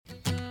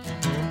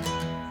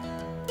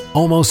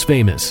Almost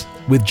Famous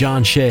with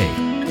John Shea.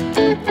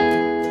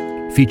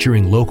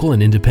 Featuring local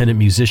and independent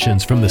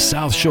musicians from the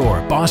South Shore,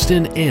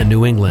 Boston, and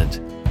New England.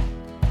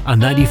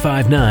 On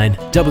 95.9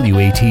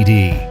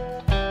 WATD.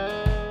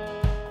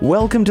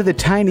 Welcome to the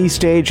Tiny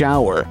Stage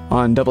Hour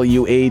on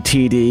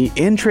WATD,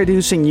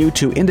 introducing you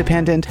to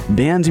independent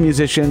bands and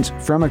musicians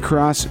from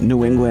across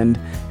New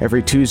England.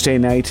 Every Tuesday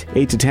night,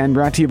 8 to 10,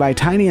 brought to you by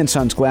Tiny &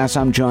 Sons Glass.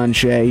 I'm John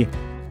Shea,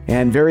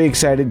 and very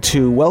excited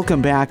to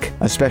welcome back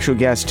a special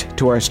guest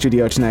to our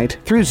studio tonight.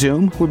 Through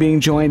Zoom, we're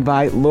being joined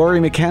by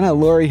McKenna.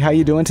 Lori, how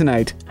you doing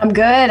tonight? I'm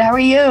good. How are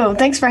you?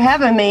 Thanks for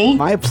having me.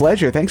 My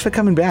pleasure. Thanks for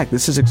coming back.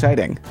 This is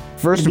exciting.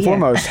 First and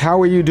foremost,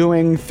 how are you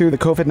doing through the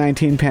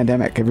COVID-19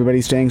 pandemic?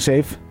 Everybody staying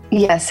safe?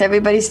 Yes,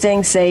 everybody's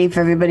staying safe.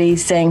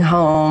 Everybody's staying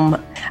home.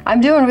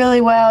 I'm doing really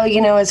well,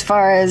 as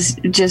far as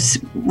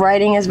just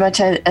writing as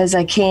much as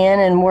I can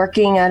and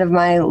working out of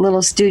my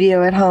little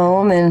studio at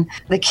home. And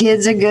the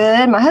kids are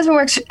good. My husband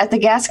works at the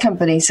gas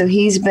company, so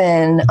he's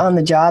been on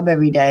the job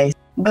every day.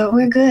 But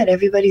we're good.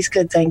 Everybody's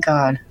good, thank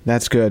God.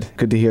 That's good.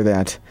 Good to hear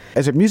that.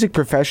 As a music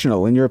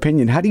professional, in your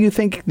opinion, how do you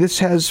think this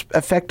has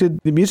affected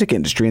the music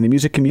industry and the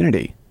music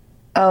community?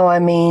 Oh, I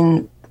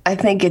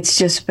think it's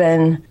just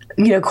been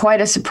quite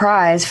a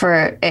surprise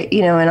for,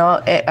 and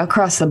all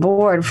across the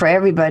board for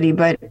everybody.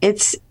 But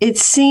it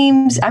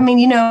seems,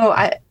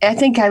 I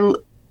think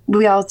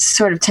we all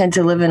sort of tend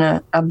to live in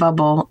a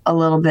bubble a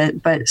little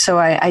bit. But so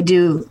I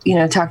do,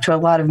 talk to a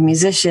lot of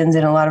musicians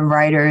and a lot of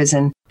writers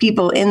and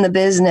people in the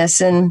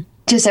business, and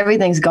just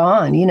everything's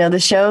gone. The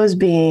shows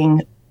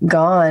being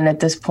gone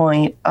at this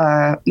point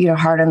are,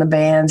 hard on the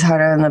bands,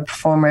 harder on the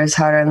performers,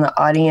 harder on the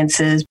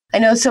audiences. I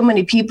know so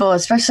many people,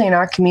 especially in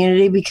our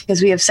community, because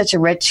we have such a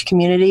rich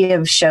community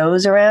of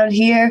shows around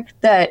here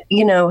that,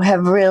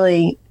 have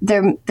really,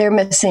 they're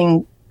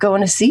missing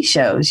going to see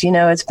shows.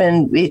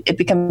 It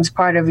becomes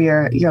part of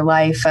your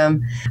life.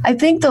 I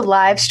think the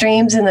live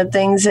streams and the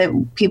things that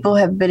people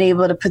have been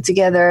able to put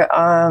together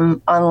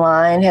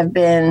online have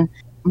been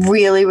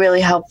really,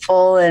 really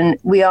helpful. And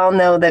we all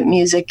know that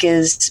music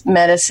is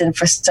medicine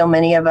for so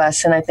many of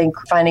us. And I think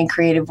finding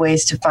creative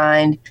ways to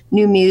find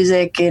new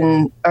music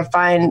or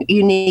find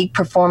unique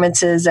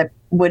performances that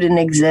wouldn't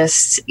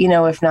exist,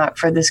 if not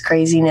for this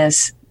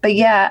craziness. But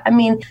yeah,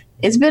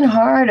 it's been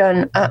hard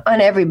on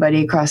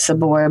everybody across the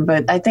board.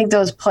 But I think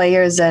those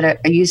players that are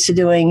used to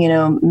doing,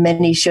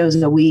 many shows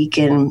a week,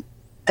 and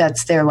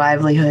that's their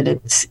livelihood,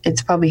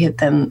 it's probably hit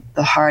them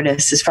the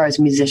hardest as far as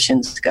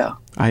musicians go.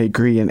 I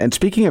agree. And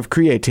speaking of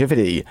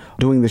creativity,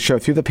 doing the show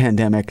through the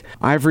pandemic,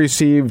 I've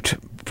received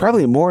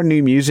probably more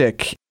new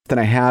music than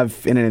I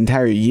have in an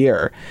entire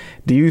year.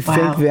 Do you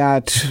think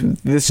that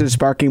this is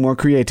sparking more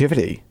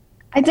creativity?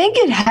 I think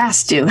it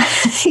has to.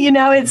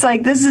 It's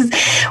like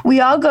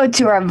we all go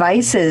to our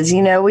vices,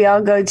 we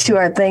all go to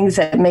our things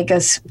that make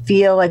us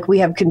feel like we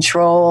have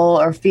control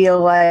or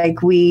feel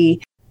like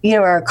we,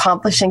 are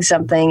accomplishing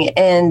something.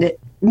 And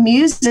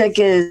music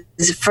is,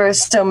 for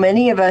so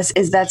many of us,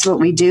 that's what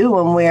we do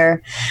when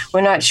we're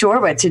not sure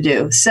what to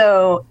do.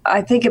 So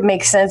I think it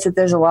makes sense that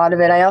there's a lot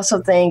of it. I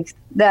also think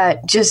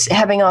that just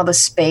having all the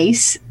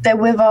space that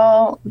we've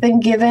all been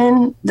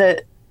given,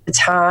 the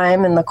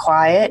time and the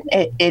quiet,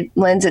 it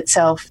lends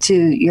itself to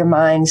your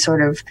mind,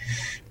 sort of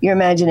your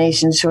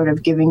imagination sort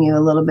of giving you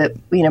a little bit,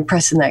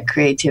 pressing that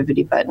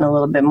creativity button a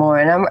little bit more.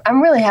 And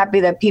I'm really happy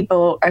that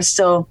people are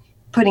still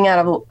putting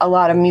out a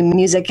lot of new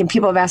music, and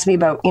people have asked me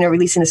about,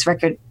 releasing this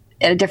record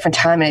at a different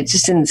time, and it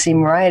just didn't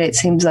seem right. It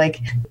seems like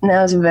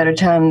now's a better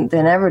time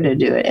than ever to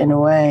do it, in a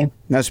way.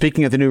 Now,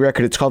 speaking of the new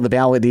record, it's called The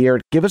Balladeer.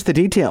 Give us the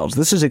details.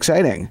 This is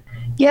exciting.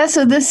 Yeah,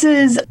 so this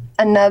is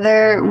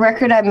another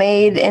record I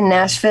made in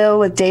Nashville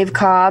with Dave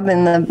Cobb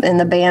and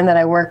the band that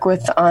I work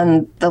with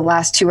on the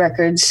last two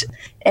records.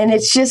 And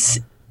it's just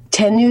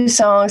 10 new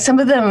songs. Some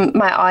of them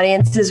my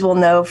audiences will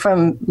know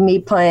from me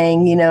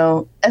playing,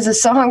 as a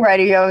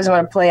songwriter, you always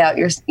want to play out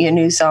your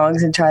new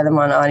songs and try them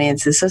on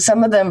audiences. So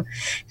some of them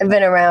have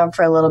been around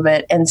for a little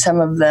bit, and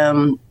some of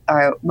them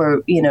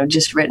were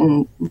just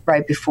written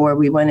right before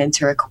we went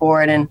into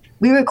record. And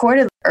we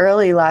recorded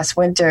early last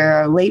winter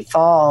or late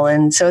fall.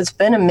 And so it's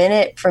been a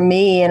minute for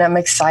me, and I'm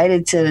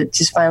excited to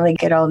just finally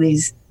get all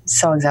these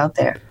songs out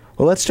there.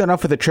 Well, let's start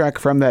off with a track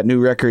from that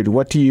new record.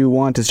 What do you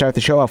want to start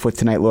the show off with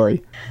tonight,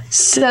 Lori?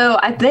 So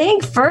I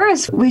think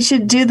first we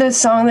should do the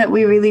song that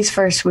we released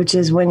first, which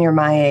is When You're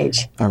My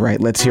Age. All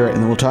right, let's hear it, and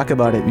then we'll talk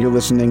about it. You're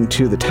listening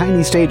to the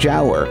Tiny Stage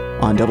Hour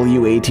on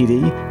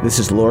WATD. This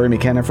is Lori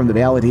McKenna from The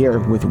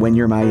Balladeer with When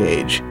You're My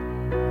Age.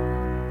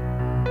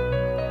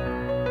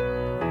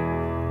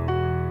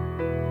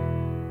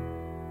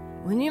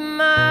 When you're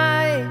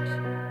my age,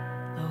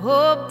 I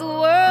hope the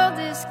world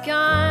is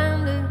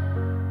kinder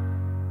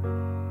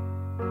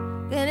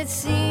than it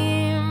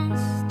seems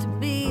to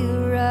be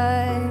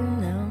right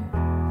now.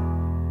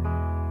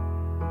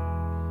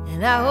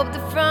 And I hope the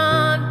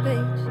front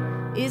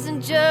page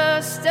isn't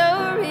just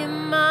a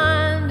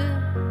reminder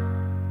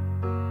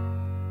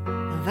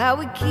of how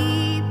we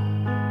keep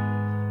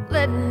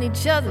letting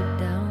each other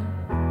down.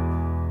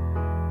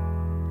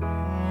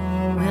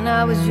 When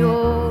I was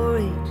your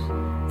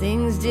age,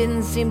 things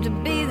didn't seem to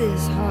be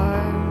this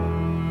hard.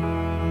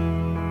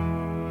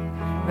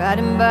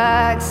 Riding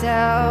bikes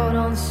out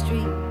on the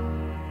street,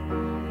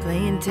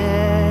 playing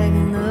tag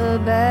in the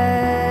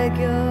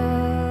backyard.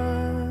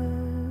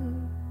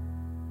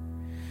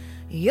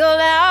 You'll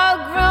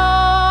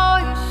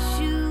outgrow your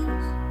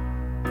shoes,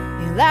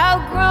 you'll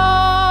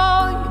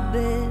outgrow your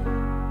bed,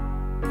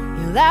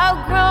 you'll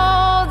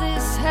outgrow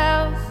this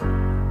house.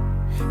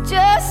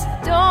 Just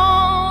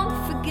don't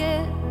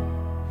forget,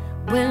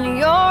 when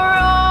you're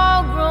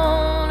all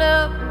grown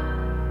up,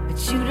 but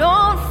you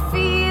don't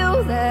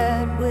feel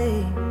that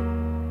way,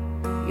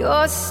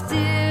 you're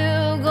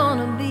still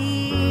gonna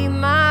be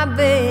my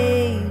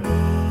baby.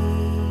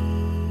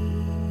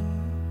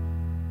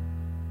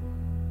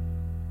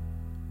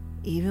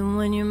 Even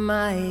when you're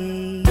my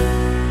age.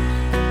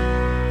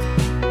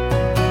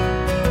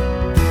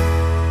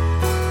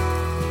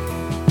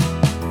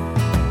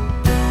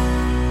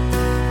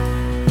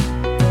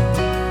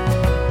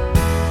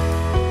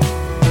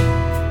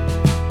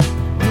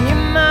 When you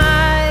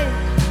might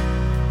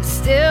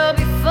still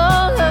be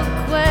full of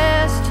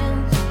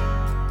questions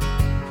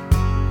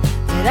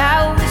that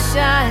I wish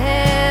I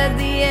had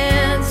the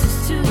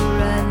answers to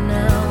right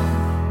now.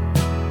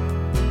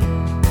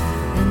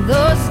 And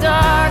those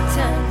dark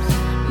times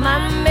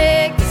might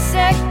make a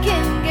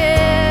second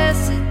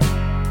guess it,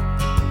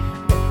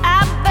 but I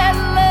bet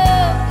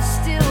love will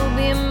still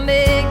be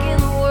making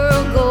the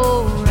world go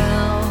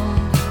round.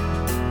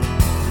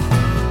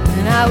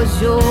 When I was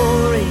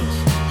your age,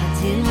 I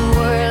didn't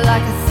worry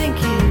like I think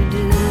you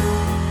do.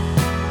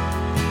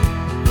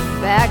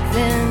 Back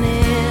then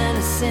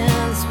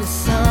innocence was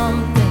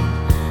something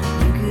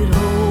you could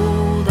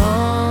hold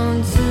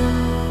on to.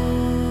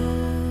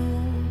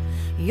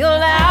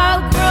 You'll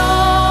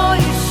outgrow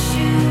your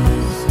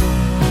shoes,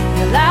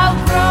 you'll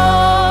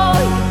outgrow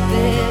your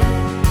bed,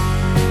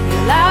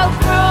 you'll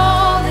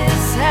outgrow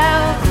this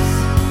house.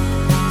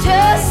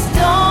 Just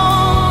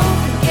don't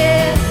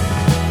forget,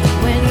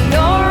 when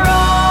you're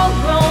all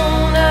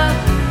grown up,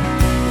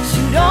 but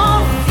you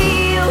don't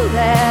feel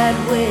that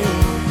way,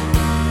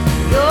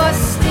 you're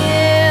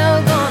still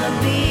gonna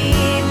be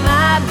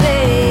my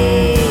baby.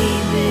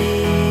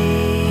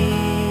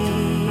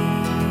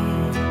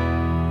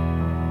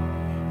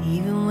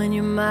 Even when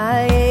you're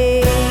my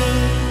age.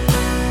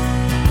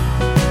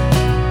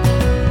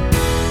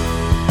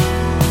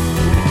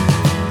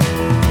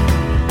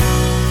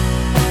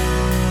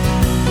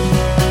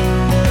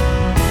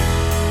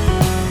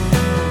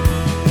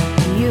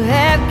 You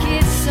have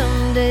kids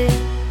someday,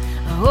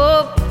 I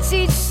hope you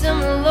teach them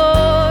the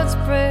Lord's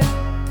Prayer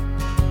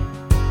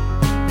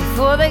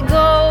before they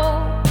go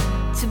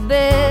to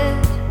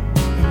bed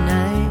at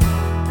night,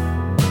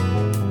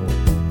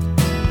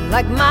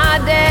 like my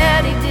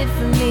daddy did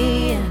for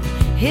me and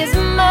his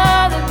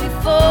mother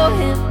before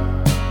him.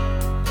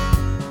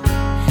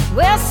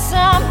 Well,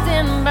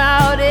 something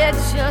about it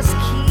just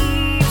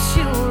keeps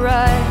you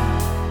right.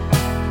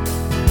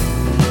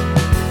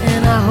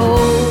 And I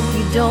hope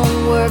you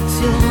don't work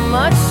too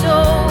much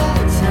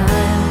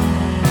overtime,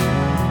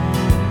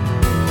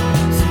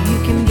 so you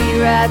can be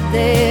right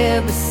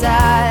there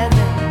beside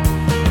them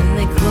when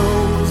they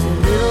close their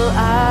little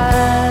eyes.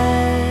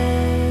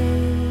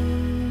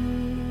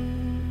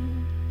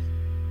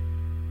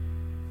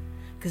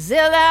 'Cause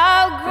they'll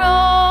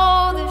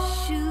outgrow their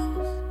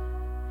shoes,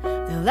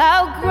 they'll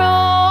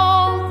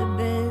outgrow the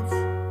beds,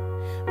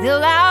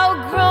 they'll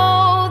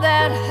outgrow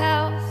that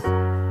house,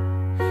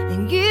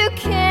 and you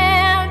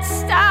can't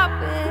stop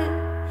it.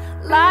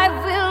 Life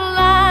will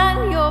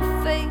line your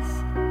face,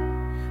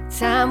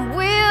 time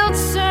will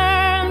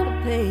turn the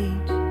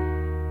page,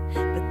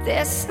 but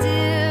they're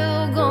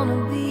still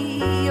gonna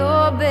be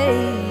your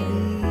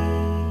babies,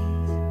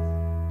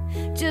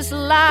 just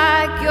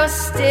like you're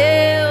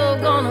still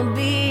gonna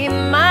be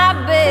my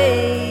baby.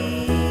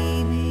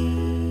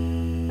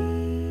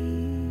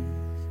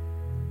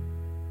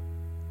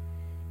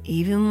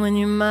 Even when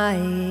you're my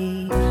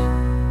age.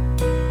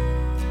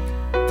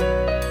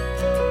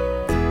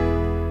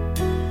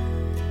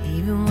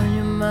 Even when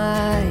you're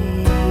my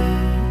age.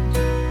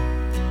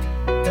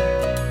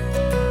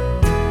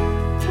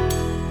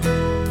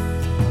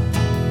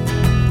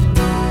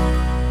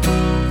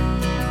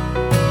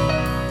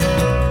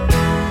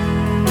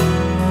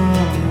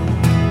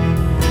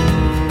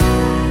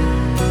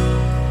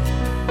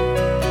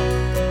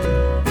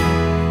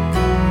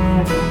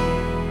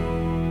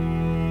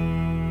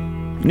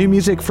 New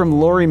music from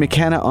Lori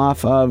McKenna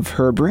off of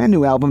her brand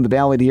new album, The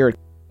Balladeer.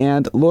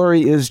 And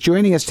Lori is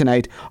joining us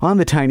tonight on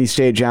the Tiny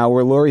Stage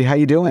Hour. Lori, how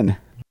you doing?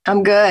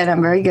 I'm good.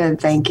 I'm very good.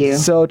 Thank you.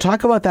 So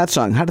talk about that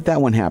song. How did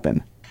that one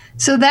happen?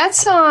 So that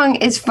song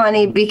is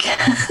funny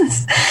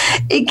because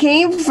it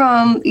came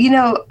from,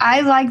 I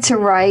like to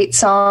write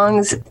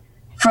songs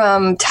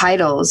from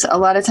titles. A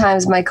lot of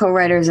times my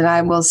co-writers and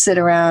I will sit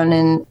around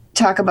and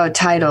talk about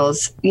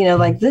titles,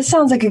 like this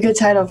sounds like a good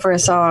title for a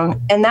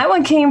song. And that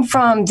one came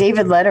from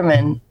David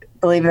Letterman,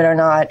 believe it or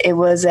not. It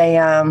was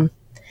a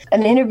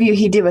an interview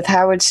he did with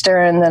Howard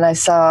Stern that I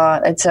saw.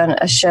 It's on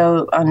a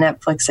show on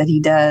Netflix that he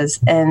does.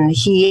 And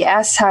he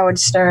asked Howard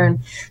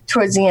Stern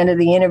towards the end of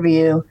the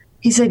interview,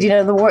 he said,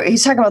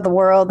 he's talking about the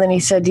world. And he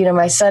said,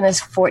 my son is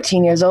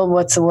 14 years old.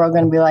 What's the world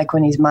going to be like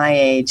when he's my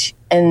age?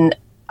 And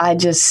I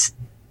just,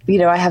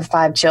 I have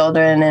 5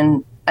 children,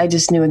 and I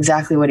just knew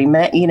exactly what he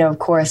meant. Of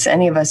course,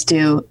 any of us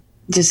do.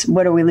 Just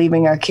what are we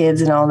leaving our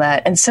kids and all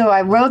that. And so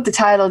I wrote the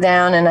title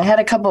down, and I had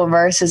a couple of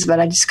verses, but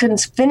I just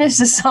couldn't finish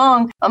the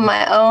song on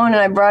my own. And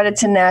I brought it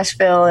to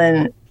Nashville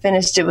and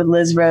finished it with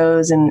Liz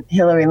Rose and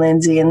Hillary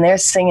Lindsay, and they're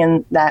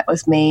singing that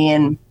with me.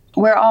 And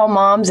we're all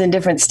moms in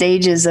different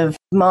stages of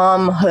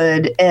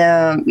momhood.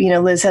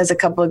 Liz has a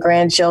couple of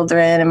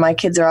grandchildren, and my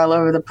kids are all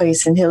over the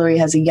place, and Hillary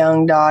has a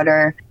young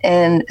daughter.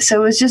 And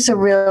so it was just a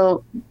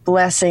real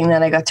blessing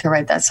that I got to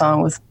write that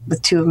song with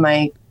 2 of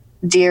my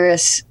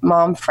dearest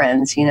mom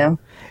friends, And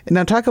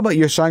now talk about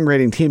your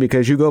songwriting team,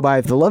 because you go by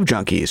the Love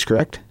Junkies,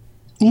 correct?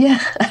 Yeah,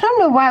 I don't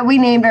know why we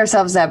named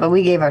ourselves that, but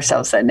we gave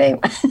ourselves that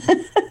name.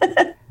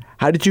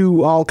 How did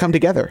you all come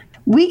together?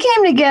 We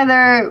came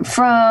together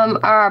from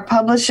our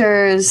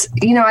publishers.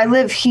 I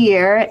live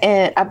here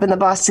up in the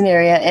Boston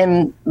area,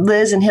 and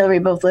Liz and Hillary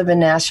both live in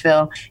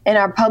Nashville. And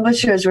our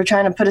publishers were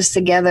trying to put us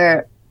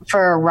together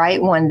for a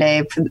write one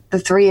day for the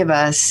 3 of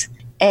us.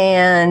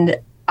 And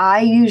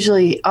I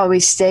usually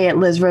always stay at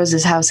Liz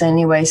Rose's house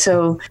anyway.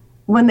 So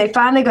when they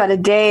finally got a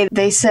day,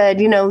 they said,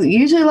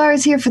 usually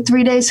Laura's here for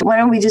 3 days. So why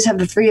don't we just have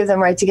the 3 of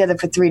them write together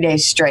for 3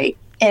 days straight?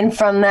 And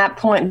from that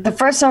point, the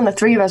first song the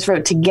 3 of us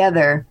wrote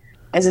together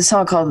is a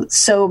song called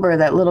Sober,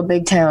 that Little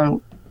Big Town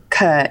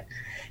cut.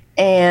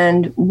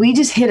 And we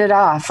just hit it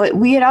off.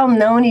 We had all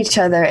known each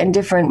other in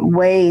different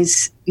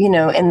ways, in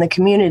the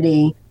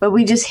community, but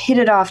we just hit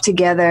it off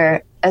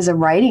together as a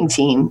writing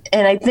team.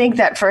 And I think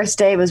that first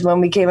day was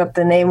when we came up with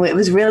the name. It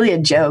was really a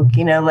joke,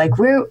 like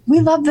we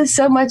love this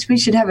so much, we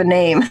should have a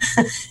name.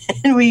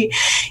 And we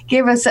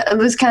gave us, it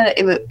was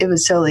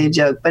totally a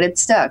joke, but it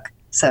stuck.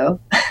 So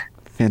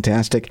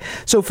fantastic.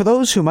 So for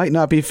those who might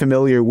not be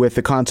familiar with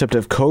the concept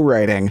of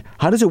co-writing,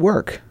 how does it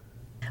work?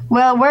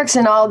 Well, it works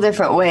in all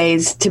different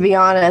ways, to be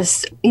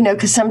honest,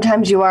 because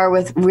sometimes you are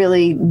with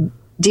really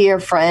dear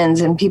friends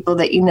and people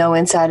that you know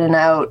inside and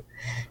out,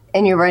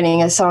 and you're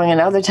writing a song,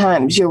 and other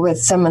times you're with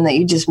someone that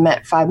you just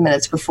met 5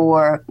 minutes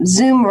before.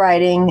 Zoom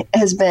writing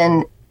has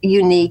been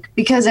unique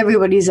because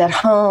everybody's at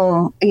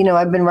home.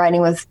 I've been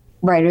writing with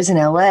writers in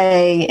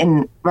LA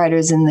and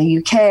writers in the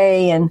UK,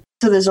 and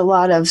so there's a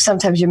lot of,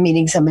 sometimes you're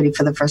meeting somebody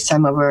for the first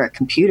time over a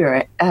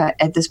computer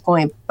at this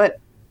point. But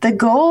the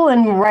goal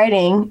in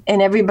writing,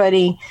 and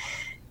everybody,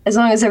 as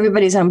long as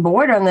everybody's on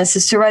board on this,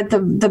 is to write the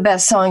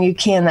best song you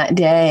can that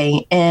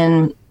day.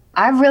 And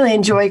I really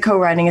enjoy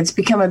co-writing. It's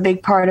become a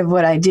big part of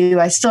what I do.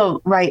 I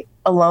still write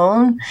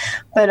alone,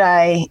 but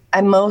I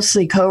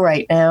mostly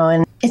co-write now.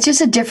 And it's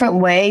just a different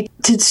way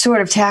to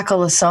sort of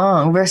tackle a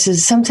song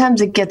versus sometimes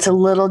it gets a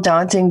little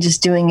daunting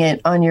just doing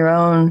it on your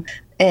own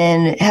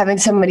and having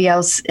somebody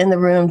else in the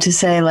room to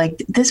say,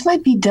 like, this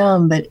might be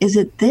dumb, but is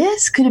it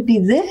this? Could it be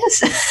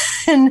this?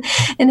 and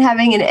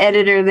having an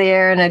editor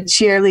there and a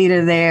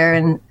cheerleader there.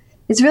 And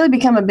it's really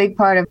become a big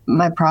part of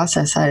my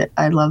process.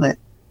 I love it.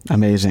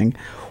 Amazing.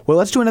 Well,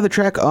 let's do another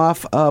track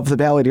off of the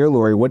Balladeer,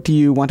 Lori. What do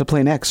you want to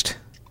play next?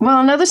 Well,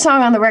 another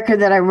song on the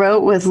record that I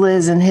wrote with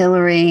Liz and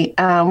Hillary,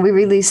 we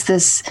released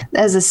this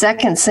as a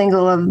second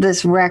single of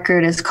this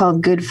record. It's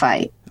called Good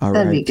Fight. All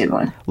That'd right. be a good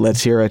one.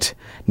 Let's hear it.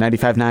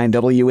 95.9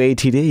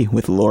 WATD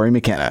with Lori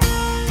McKenna.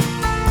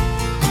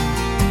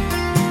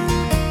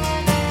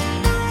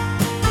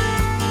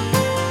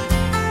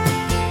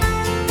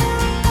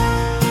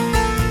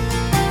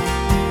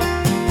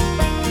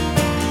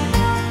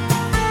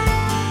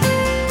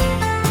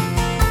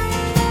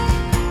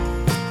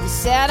 We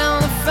sat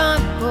on the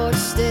front porch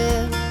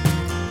step,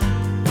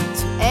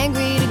 too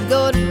angry to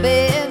go to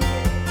bed,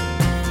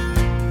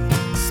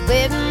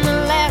 splitting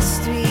the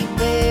last 3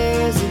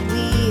 beers that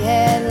we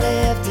had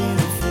left in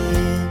the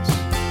fridge.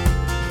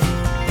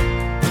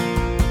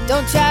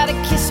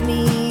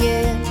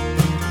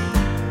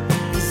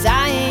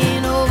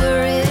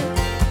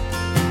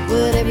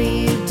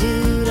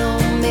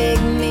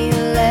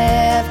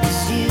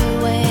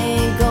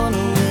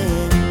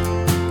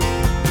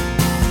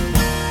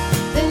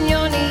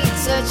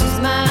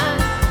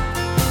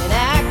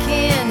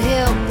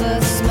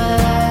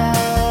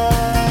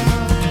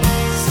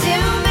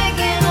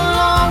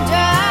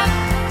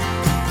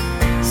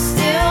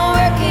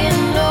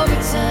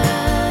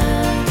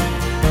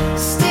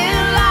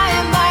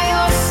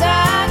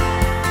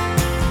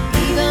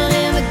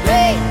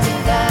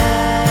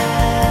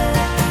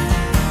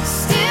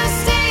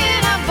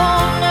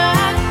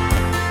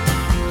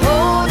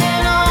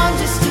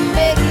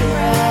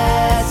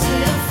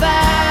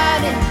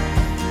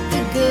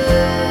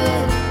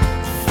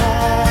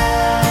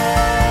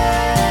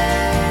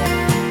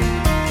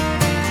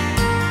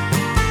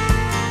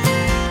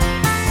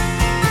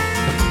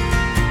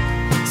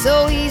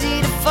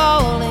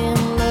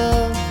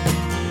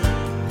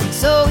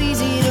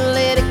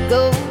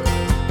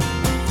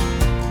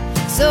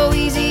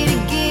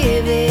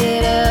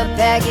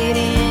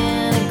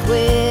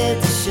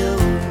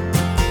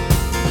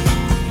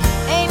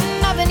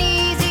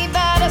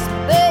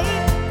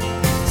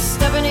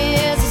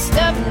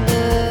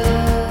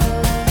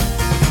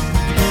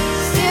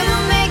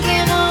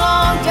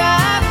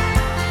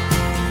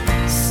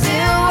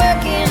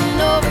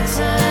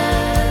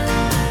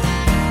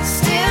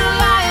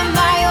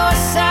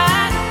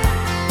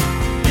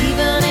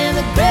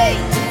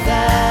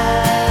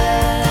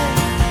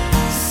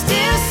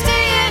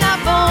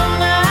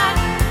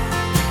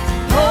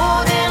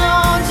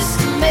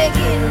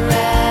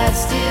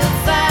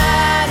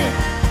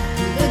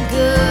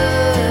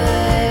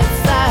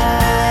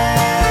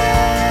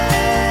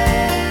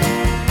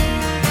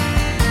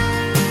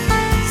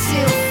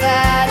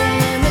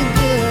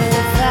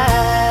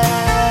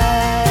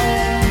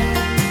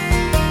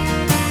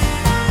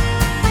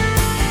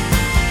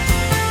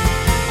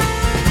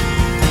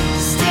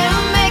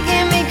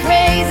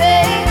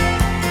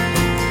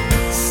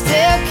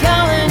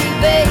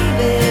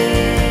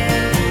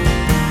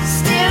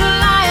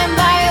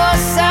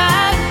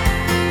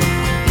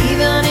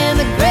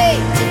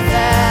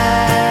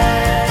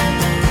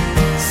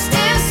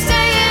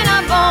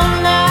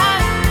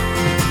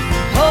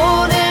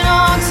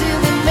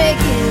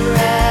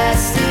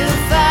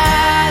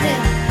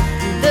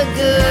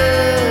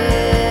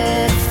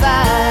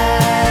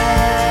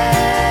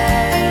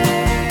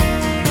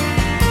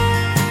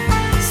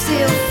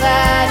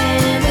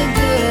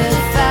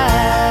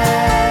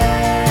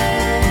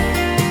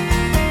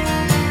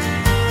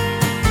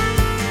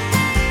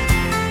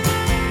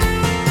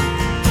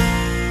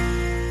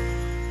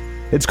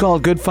 It's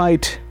called Good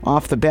Fight,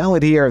 off the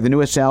Balladeer, the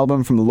newest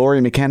album from Lori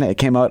McKenna. It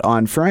came out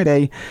on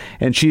Friday,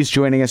 and she's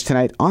joining us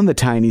tonight on the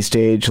tiny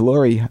stage.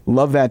 Lori,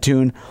 love that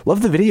tune.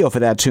 Love the video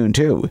for that tune,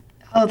 too.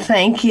 Oh,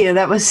 thank you.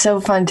 That was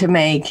so fun to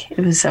make.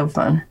 It was so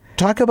fun.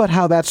 Talk about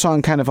how that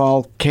song kind of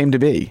all came to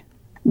be.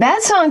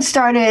 That song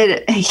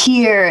started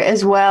here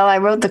as well. I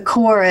wrote the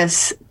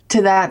chorus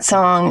to that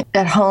song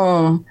at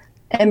home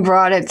and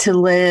brought it to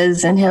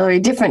Liz and Hillary.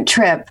 Different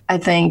trip, I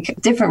think,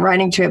 different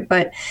writing trip.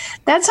 But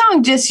that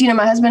song just,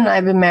 my husband and I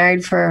have been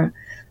married for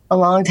a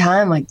long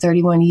time, like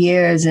 31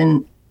 years.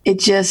 And it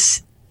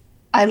just,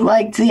 I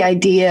liked the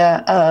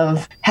idea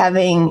of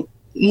having,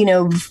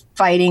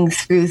 fighting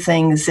through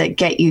things that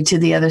get you to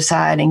the other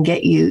side and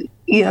get you,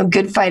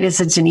 good fight is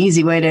such an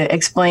easy way to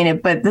explain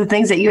it. But the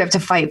things that you have to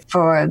fight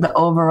for the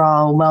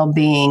overall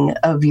well-being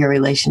of your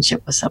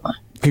relationship with someone.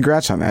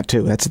 Congrats on that,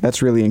 too.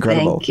 That's really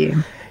incredible. Thank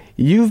you.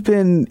 You've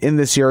been in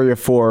this area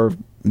for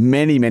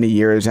many, many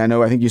years. I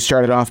think you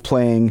started off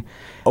playing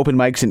open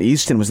mics in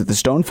Easton. Was it the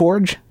Stone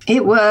Forge?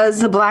 It was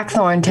the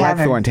Blackthorn Tavern.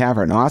 Blackthorn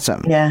Tavern.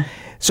 Awesome. Yeah.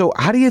 So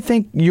how do you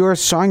think your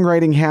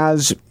songwriting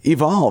has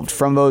evolved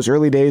from those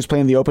early days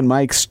playing the open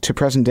mics to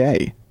present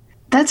day?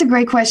 That's a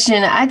great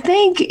question. I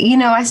think,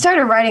 I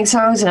started writing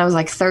songs when I was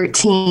like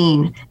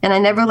 13, and I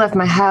never left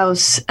my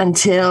house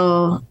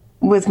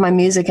with my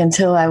music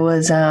until I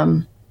was,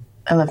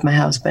 I left my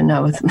house, but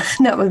not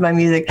with my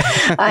music.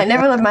 I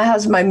never left my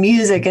house with my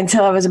music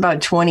until I was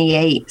about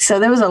 28. So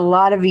there was a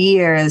lot of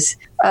years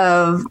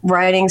of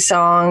writing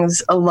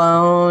songs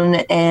alone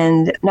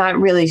and not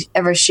really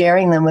ever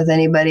sharing them with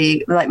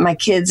anybody. Like my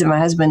kids and my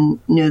husband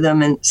knew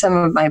them, and some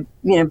of my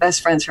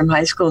best friends from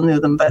high school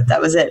knew them, but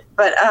that was it.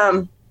 But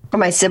for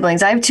my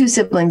siblings, I have 2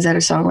 siblings that are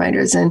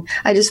songwriters, and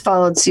I just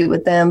followed suit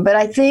with them. But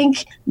I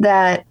think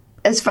that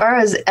as far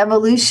as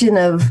evolution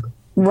of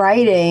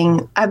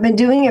writing, I've been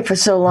doing it for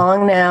so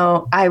long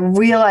now. I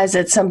realized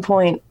at some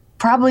point,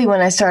 probably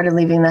when I started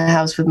leaving the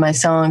house with my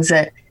songs,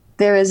 that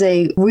there is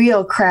a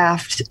real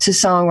craft to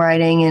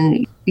songwriting,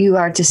 and you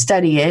are to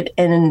study it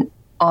and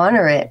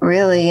honor it,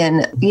 really.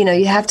 And,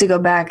 you have to go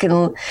back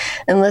and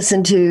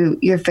listen to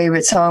your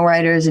favorite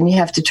songwriters, and you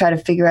have to try to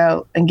figure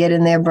out and get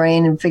in their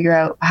brain and figure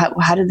out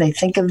how did they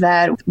think of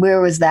that? Where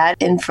was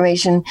that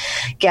information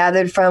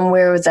gathered from?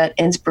 Where was that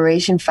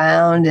inspiration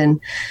found?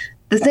 And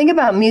the thing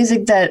about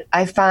music that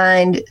I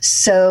find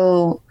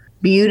so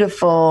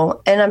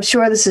beautiful, and I'm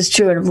sure this is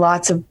true of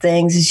lots of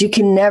things, is you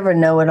can never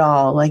know it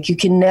all. Like you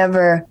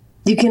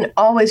can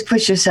always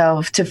push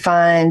yourself to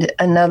find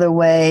another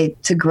way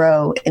to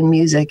grow in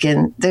music.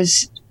 And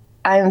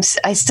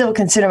I still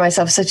consider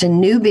myself such a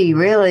newbie,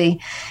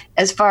 really,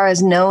 as far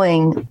as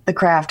knowing the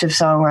craft of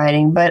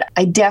songwriting. But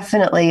I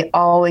definitely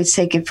always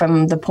take it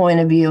from the point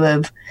of view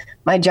of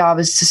my job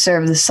is to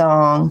serve the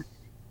song,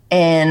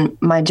 and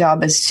my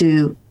job is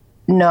to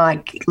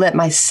not let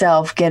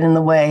myself get in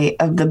the way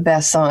of the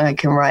best song I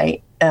can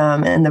write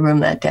in the room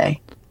that day.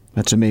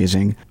 That's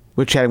amazing.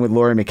 We're chatting with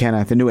Lori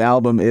McKenna. The new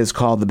album is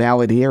called The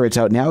Balladeer. It's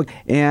out now.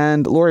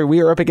 And Lori, we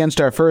are up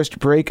against our first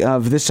break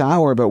of this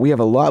hour, but we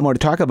have a lot more to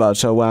talk about.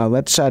 So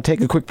let's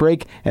take a quick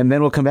break, and then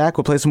we'll come back.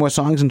 We'll play some more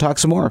songs and talk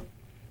some more.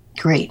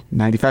 Great.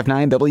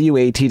 95.9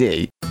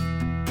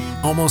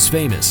 WATD. Almost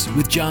Famous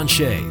with John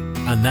Shea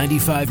on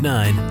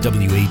 95.9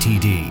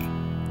 WATD.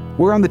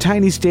 We're on the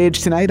tiny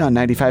stage tonight on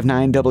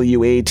 95.9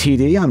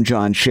 WATD. I'm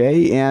John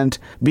Shea, and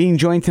being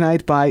joined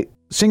tonight by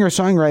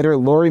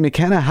singer-songwriter Lori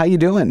McKenna. How you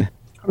doing?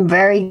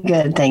 Very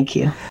good, thank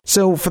you.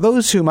 So for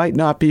those who might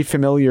not be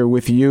familiar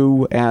with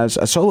you as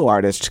a solo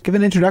artist, give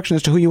an introduction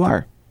as to who you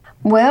are.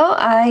 Well,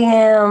 I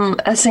am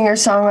a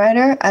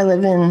singer-songwriter. I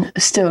live in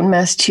Stoughton,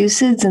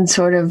 Massachusetts, and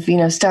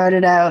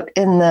started out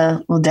in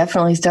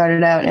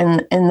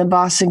the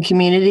Boston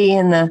community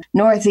in the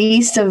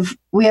Northeast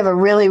we have a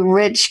really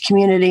rich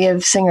community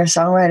of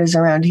singer-songwriters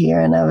around here,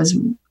 and I was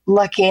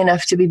lucky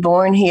enough to be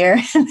born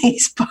here in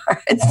these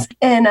parts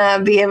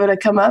and be able to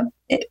come up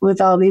with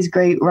all these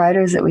great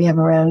writers that we have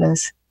around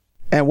us.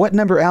 And what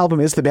number album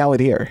is The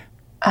Balladeer?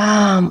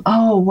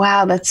 Oh,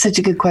 wow, that's such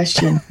a good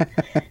question.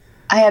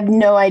 I have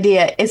no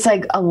idea. It's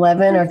like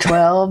 11 or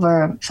 12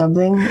 or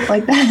something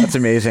like that. That's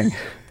amazing.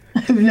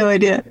 I have no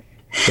idea.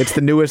 It's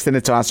the newest and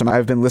it's awesome.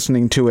 I've been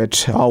listening to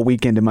it all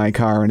weekend in my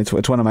car, and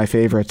it's one of my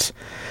favorites.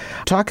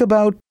 Talk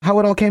about how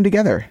it all came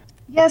together.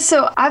 Yeah,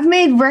 so I've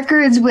made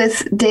records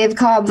with Dave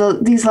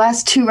Cobb. These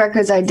last 2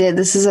 records I did,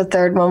 this is a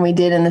third one we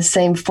did in the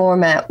same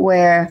format,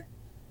 where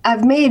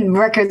I've made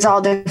records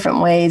all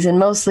different ways and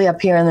mostly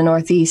up here in the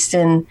Northeast.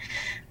 And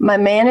my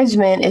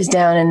management is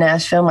down in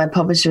Nashville. My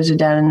publishers are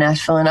down in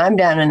Nashville, and I'm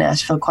down in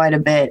Nashville quite a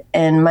bit.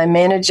 And my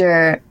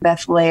manager,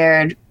 Beth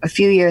Laird, a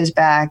few years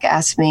back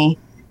asked me,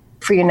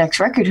 for your next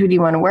record, who do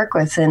you want to work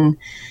with? And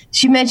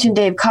she mentioned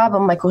Dave Cobb.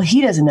 I'm like, well,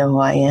 he doesn't know who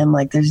I am.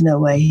 Like, there's no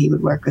way he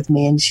would work with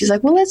me. And she's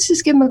like, well, let's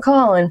just give him a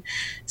call. And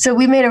so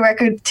we made a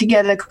record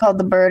together called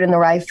The Bird and the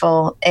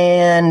Rifle.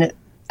 And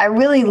I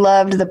really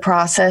loved the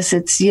process.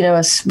 It's,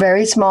 a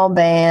very small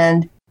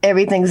band.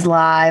 everything's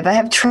live. I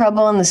have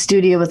trouble in the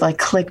studio with like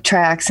click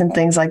tracks and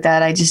things like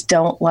that. I just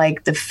don't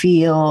like the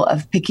feel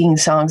of picking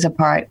songs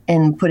apart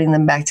and putting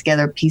them back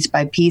together piece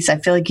by piece. I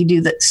feel like you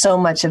do so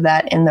much of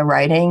that in the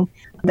writing,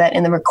 that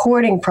in the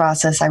recording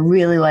process, I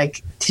really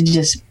like to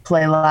just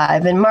play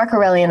live. And Mark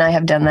Aureli and I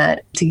have done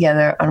that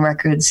together on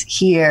records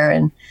here,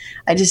 and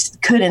I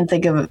just couldn't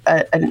think of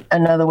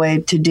another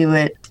way to do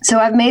it. So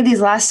I've made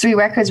these last 3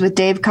 records with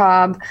Dave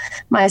Cobb,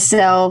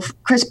 myself,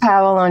 Chris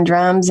Powell on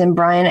drums, and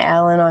Brian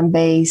Allen on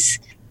bass.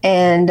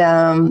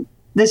 And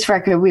this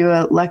record, we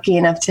were lucky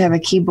enough to have a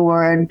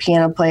keyboard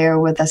piano player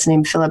with us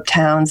named Philip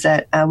Towns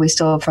that we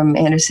stole from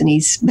Anderson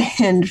East's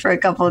band for a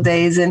couple of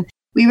days. And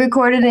we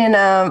recorded in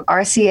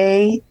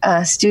RCA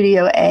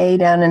Studio A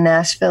down in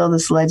Nashville,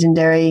 this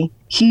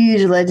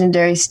huge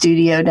legendary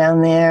studio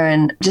down there,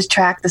 and just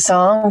tracked the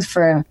songs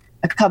for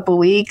a couple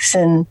weeks,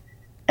 and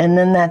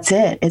then that's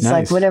it. It's nice.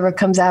 Like whatever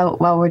comes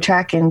out while we're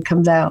tracking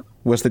comes out.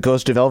 Was the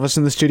ghost of Elvis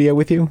in the studio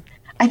with you?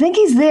 I think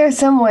he's there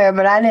somewhere,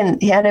 but I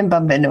didn't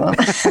bump into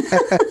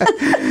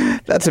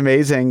him. That's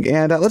amazing.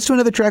 And let's do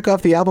another track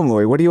off the album,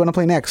 Lori. What do you want to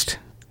play next?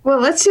 Well,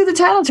 let's do the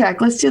title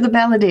track. Let's do The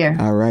Balladeer.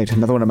 All right,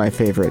 another one of my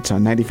favorites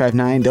on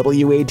 95.9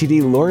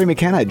 WATD. Lori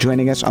McKenna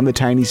joining us on the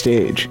tiny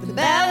stage. The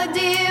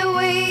balladeer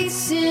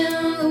waits in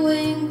the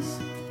wings,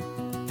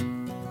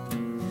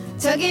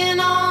 tugging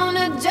on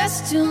her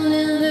dress,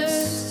 tuning her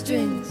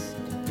strings.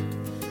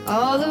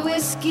 All the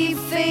whiskey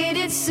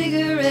faded,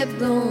 cigarette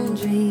blown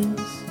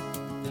dreams.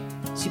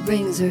 She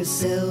brings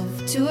herself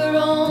to her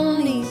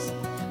own knees.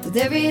 With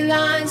every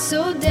line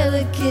so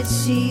delicate,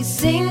 she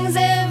sings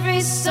every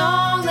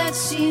song that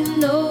she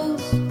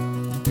knows.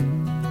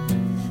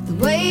 The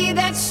way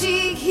that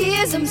she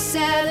hears them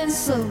sad and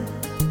slow,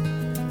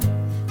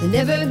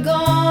 they're never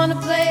gonna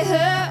play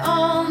her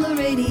on the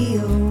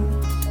radio.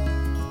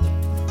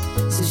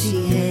 So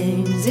she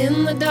hangs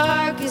in the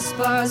darkest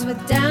bars with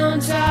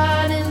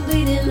downtrodden,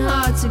 bleeding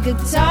hearts. A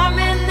guitar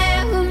man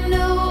there who knew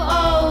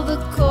all the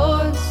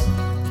chords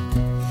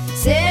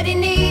said he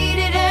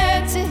needed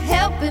her to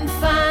help him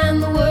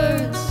find the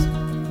words.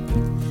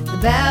 The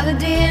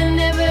balladeer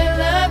never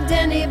loved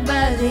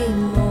anybody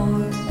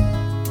more.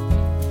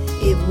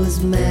 It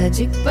was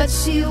magic, but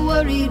she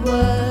worried,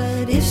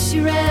 what if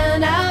she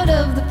ran out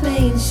of the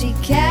pain she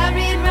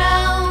carried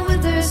round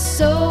with her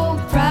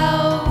so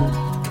proud?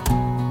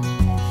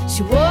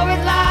 She wore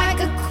it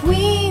like a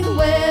queen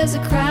wears a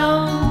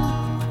crown.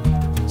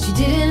 She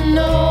didn't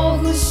know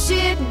who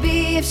she'd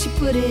be if she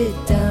put it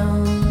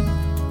down.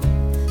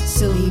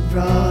 So he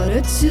brought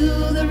her to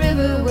the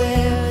river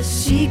where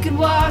she could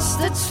wash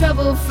the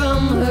trouble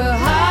from her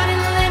heart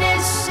and let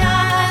it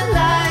shine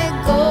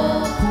like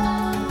gold.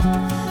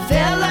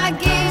 Felt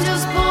like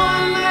angels pour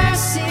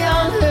mercy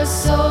on her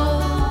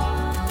soul,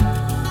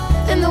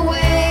 and the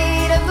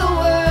weight of the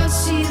world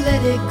she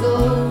let it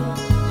go.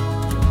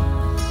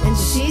 And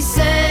she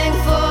sang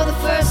for the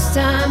first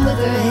time with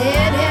her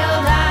head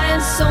held high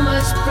and so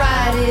much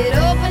pride it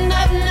opened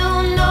up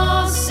new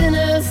notes in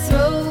her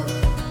throat.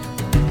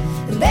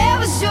 There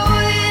was joy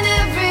in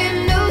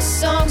every new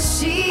song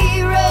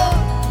she wrote.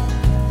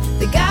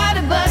 They got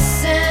a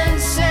bus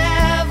and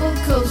traveled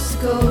coast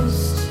to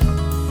coast,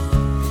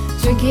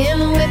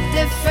 drinking with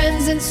their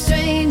friends and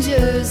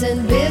strangers,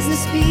 and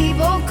business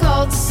people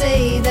called to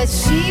say that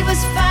she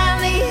was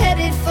finally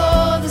headed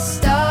for the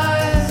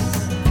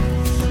stars,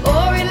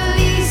 or at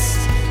least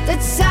the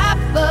top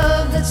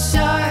of the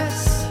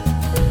charts.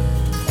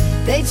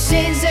 They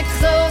changed their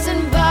clothes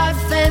and bought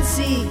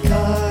fancy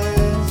cars,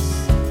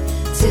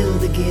 till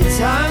the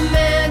guitar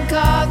man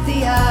caught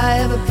the eye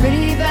of a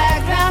pretty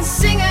background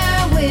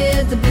singer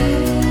with the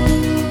blues.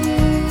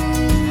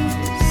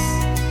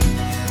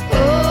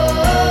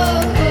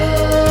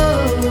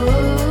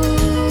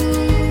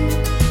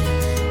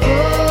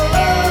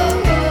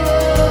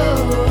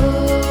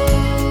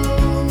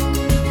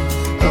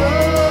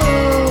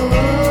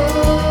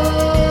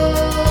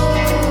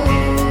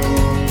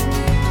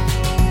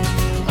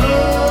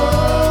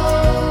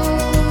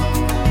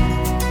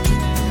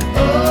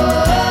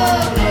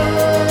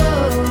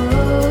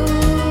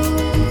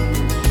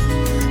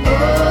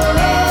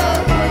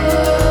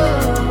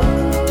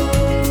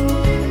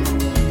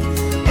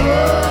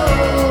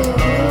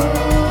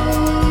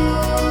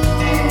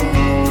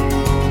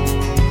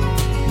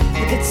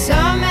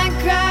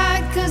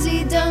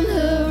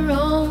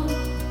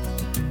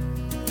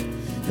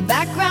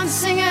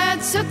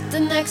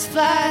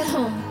 Flight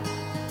home,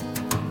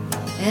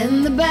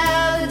 and the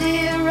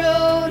balladeer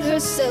wrote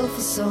herself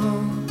a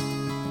song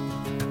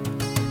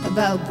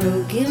about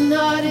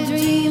broken-hearted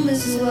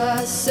dreamers who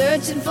are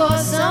searching for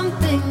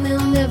something they'll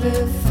never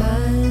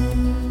find.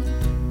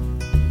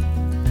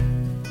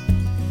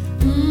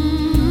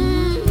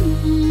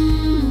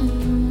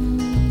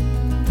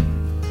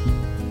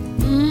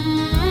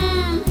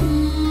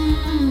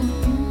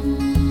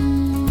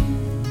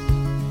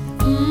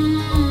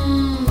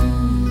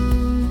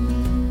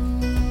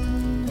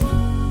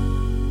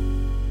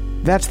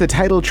 That's the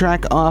title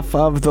track off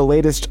of the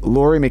latest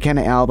Lori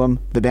McKenna album,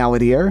 The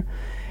Balladeer.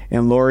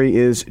 And Lori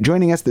is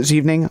joining us this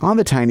evening on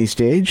the tiny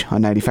stage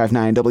on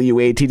 95.9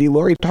 WATD.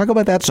 Lori, talk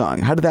about that song.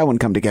 How did that one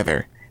come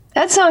together?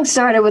 That song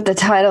started with the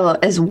title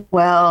as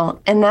well.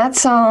 And that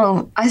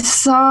song, I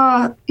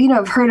saw,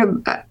 I've heard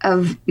of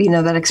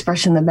that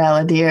expression, the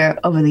balladeer,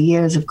 over the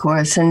years, of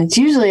course. And it's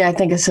usually, I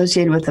think,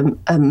 associated with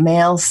a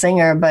male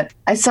singer. But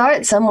I saw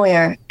it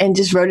somewhere and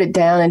just wrote it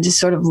down and just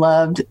sort of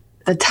loved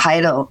the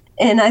title.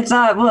 And I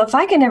thought, well, if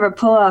I can ever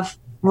pull off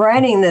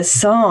writing this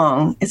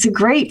song, it's a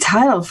great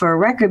title for a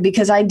record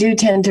because I do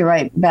tend to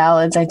write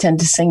ballads. I tend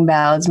to sing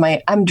ballads.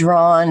 I'm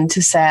drawn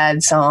to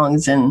sad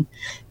songs and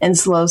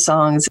slow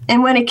songs.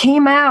 And when it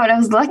came out, I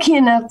was lucky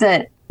enough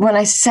that when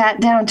I sat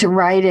down to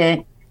write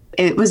it,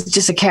 it was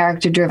just a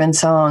character-driven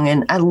song.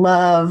 And I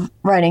love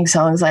writing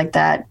songs like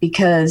that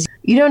because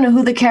you don't know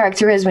who the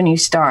character is when you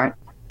start.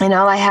 And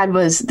all I had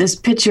was this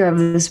picture of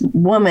this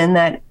woman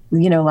that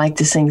like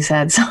to sing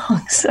sad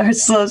songs or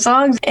slow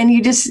songs. And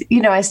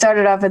I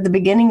started off at the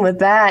beginning with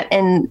that,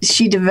 and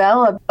she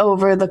developed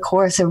over the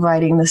course of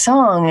writing the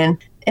song.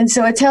 And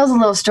so it tells a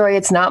little story.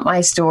 It's not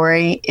my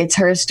story. It's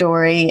her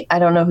story. I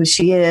don't know who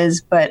she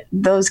is, but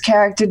those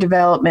character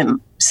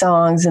development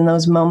songs and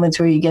those moments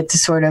where you get to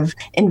sort of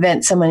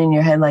invent someone in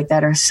your head like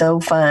that are so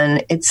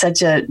fun. It's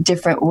such a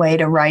different way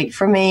to write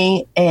for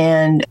me.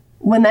 And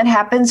when that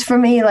happens for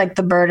me, like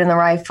The Bird and the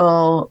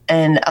Rifle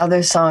and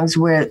other songs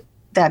where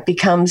that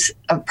becomes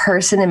a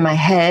person in my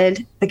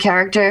head, the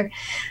character,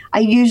 I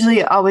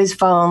usually always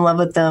fall in love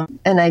with them.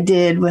 And I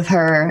did with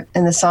her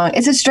in the song.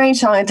 It's a strange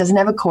song. It doesn't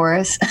have a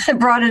chorus. I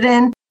brought it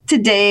in to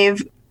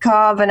Dave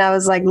Cobb and I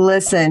was like,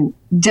 listen,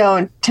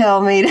 don't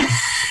tell me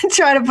to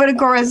try to put a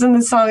chorus in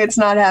the song. It's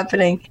not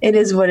happening. It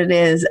is what it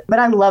is. But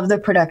I love the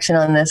production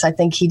on this. I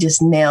think he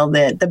just nailed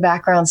it. The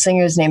background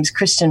singer's name's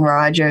Christian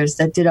Rogers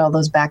that did all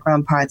those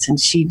background parts. And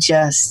she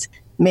just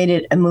made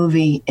it a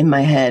movie in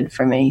my head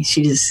for me.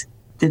 She just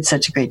did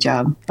such a great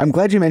job. I'm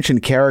glad you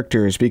mentioned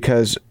characters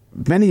because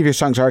many of your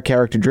songs are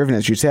character driven,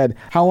 as you said.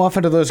 How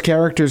often do those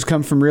characters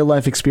come from real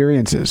life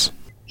experiences?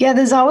 Yeah,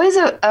 there's always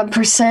a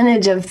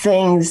percentage of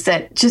things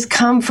that just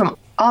come from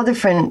all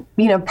different,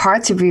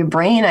 parts of your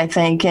brain, I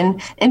think.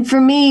 And for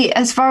me,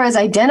 as far as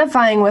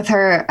identifying with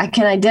her, I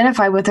can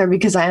identify with her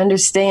because I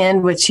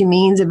understand what she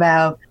means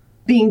about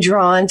being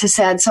drawn to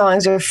sad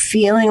songs or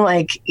feeling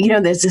like,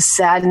 there's a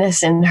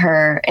sadness in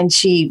her and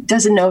she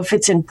doesn't know if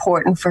it's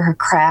important for her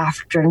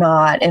craft or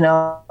not and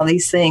all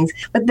these things.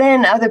 But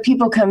then other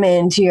people come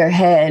into your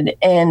head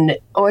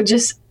or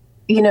just,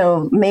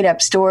 made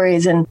up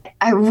stories. And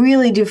I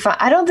really do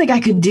I don't think I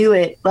could do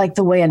it like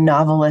the way a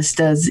novelist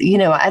does.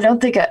 I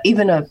don't think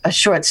even a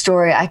short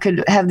story, I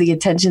could have the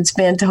attention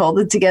span to hold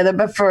it together.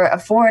 But for a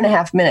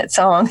 4.5 minute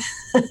song,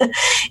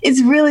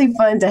 it's really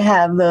fun to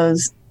have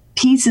those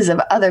pieces of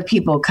other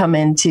people come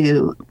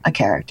into a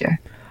character.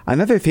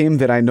 Another theme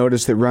that I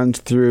noticed that runs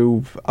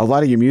through a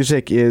lot of your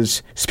music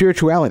is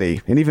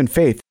spirituality and even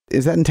faith.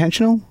 Is that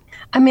intentional?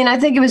 I mean, I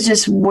think it was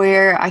just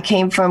where I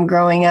came from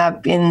growing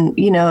up in,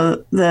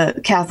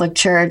 the Catholic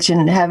Church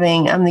and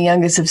I'm the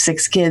youngest of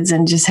 6 kids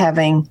and just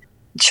having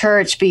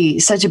church be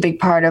such a big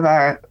part of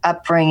our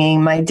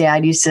upbringing. My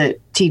dad used to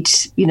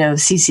teach,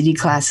 CCD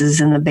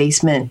classes in the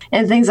basement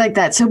and things like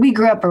that. So we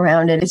grew up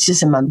around it. It's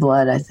just in my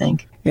blood, I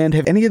think. And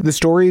have any of the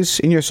stories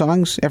in your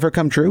songs ever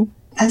come true?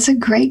 That's a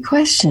great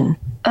question.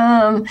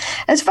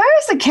 As far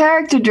as the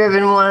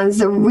character-driven ones,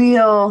 the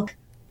real,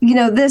 to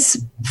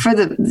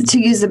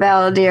use the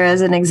balladeer as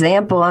an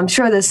example, I'm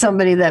sure there's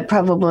somebody that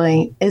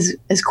probably is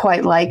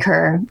quite like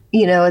her.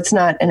 It's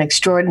not an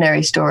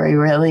extraordinary story,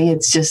 really.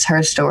 It's just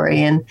her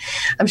story. And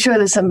I'm sure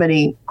there's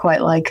somebody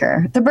quite like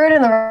her. The Bird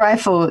and the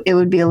Rifle, it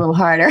would be a little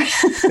harder.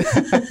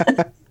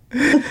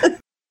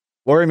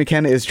 Lori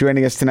McKenna is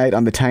joining us tonight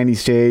on the tiny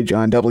stage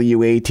on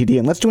WATD.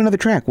 And let's do another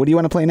track. What do you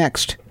want to play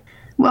next?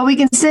 Well, we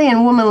can stay in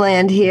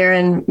Womanland here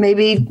and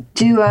maybe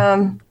do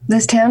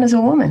This Town is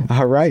a Woman.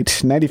 All right.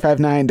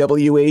 95.9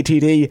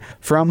 WATD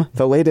from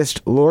the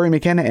latest Lori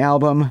McKenna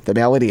album, The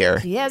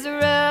Balladeer. She has a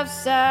rough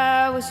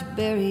side where she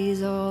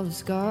buries all the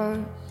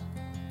scars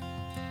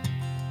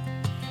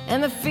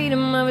and the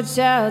freedom of a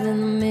child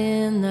in the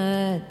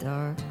midnight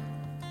dark.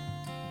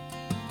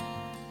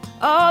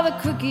 All the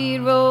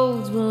crooked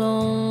roads will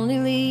only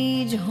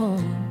lead you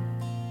home.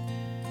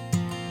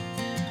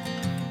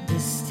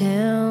 This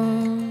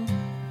town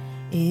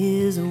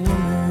is a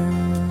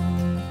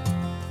woman.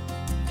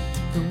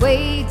 The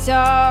way you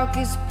talk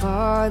is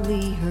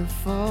partly her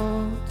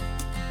fault.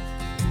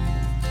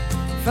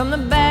 From the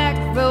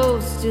back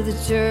roads to the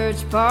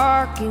church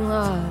parking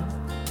lot,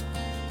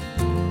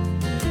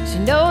 she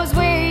knows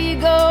where you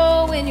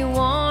go when you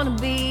want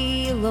to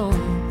be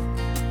alone.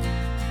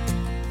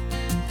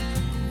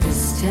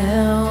 This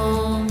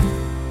town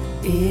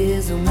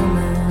is a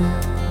woman.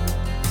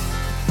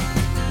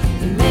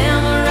 You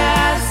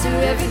memorized through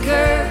every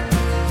curve.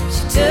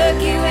 She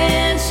took you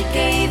in, she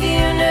gave you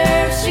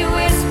nerve. She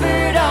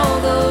whispered all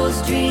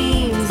those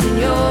dreams in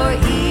your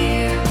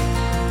ear.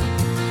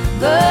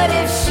 But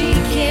if she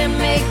can't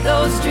make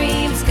those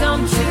dreams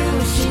come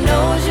true, she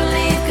knows you'll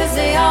leave 'cause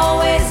they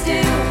always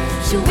do.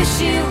 She'll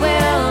wish you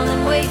well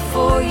and wait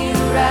for you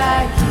right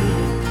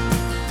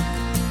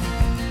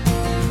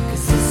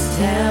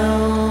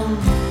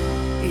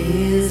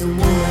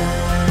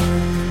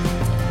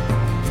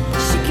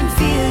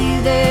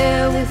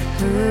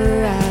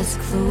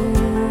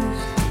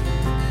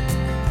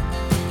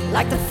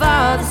like the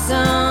Father,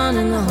 Son,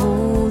 and the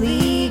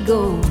Holy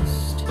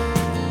Ghost.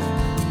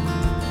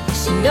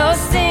 She knows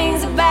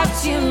things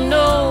about you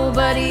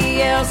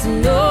nobody else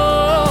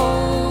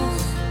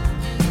knows.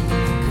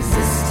 'Cause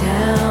this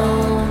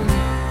town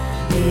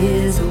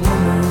is a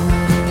woman.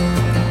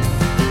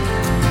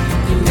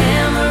 You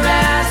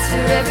memorized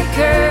her every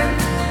curve.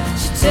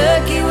 She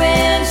took you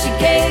in, she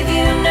gave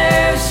you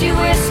nerve. She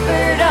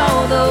whispered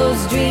all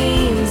those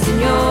dreams in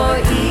your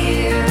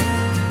ear.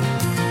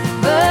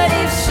 But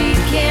if she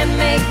can't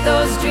make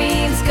those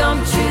dreams come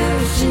true,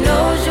 she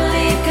knows you'll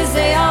leave, 'cause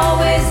they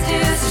always do.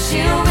 So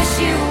she'll wish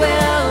you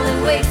well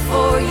and wait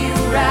for you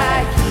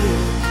right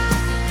here.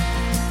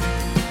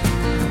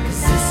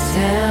 'Cause this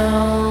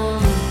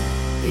town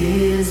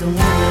is a woman.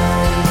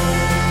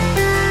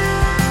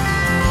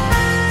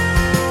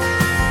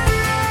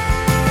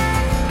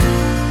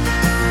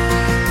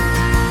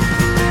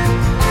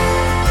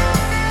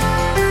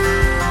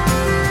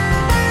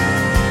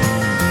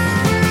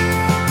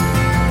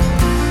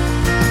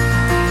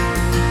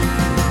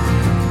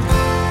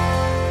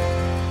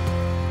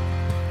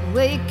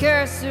 You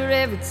curse her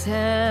every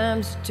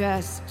time she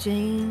tries to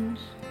change.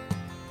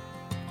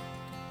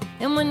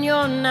 And when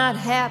you're not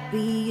happy,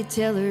 you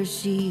tell her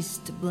she's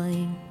to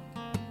blame.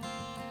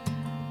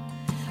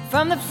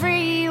 From the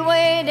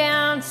freeway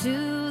down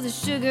to the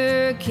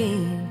sugar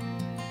cane,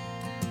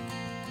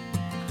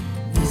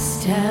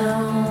 this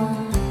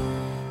town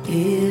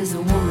is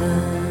a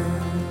woman.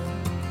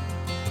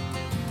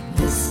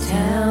 This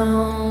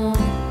town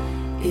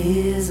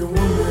is a woman.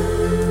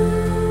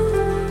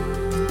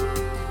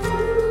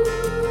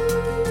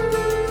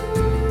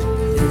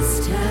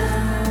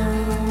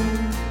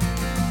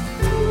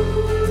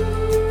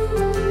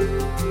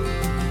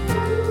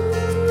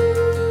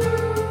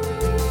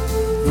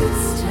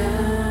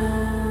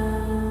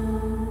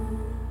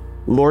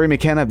 Lori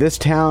McKenna, This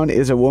Town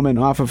is a Woman,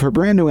 off of her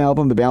brand new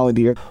album, The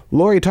Balladeer.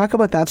 Lori, talk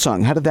about that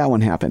song. How did that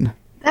one happen?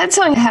 That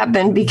song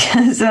happened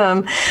because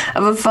of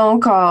a phone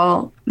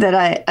call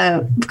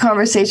a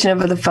conversation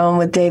over the phone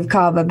with Dave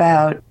Cobb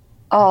about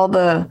all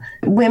the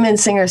women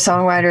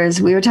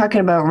singer-songwriters. We were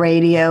talking about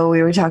radio.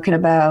 We were talking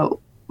about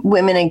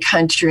women in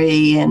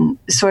country and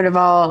sort of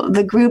all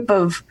the group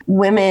of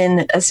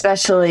women,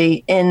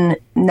 especially in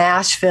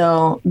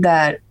Nashville,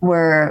 that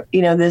were,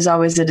 there's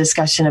always a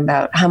discussion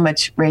about how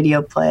much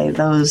radio play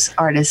those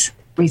artists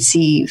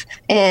receive.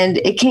 And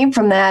it came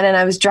from that. And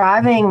I was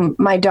driving,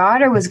 my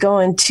daughter was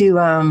going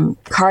to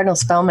Cardinal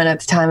Spellman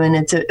at the time, and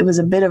it was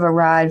a bit of a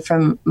ride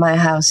from my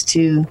house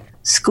to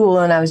school.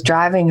 And I was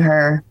driving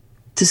her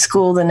to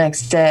school the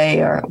next day,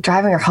 or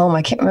driving her home.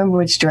 I can't remember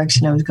which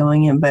direction I was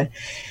going in,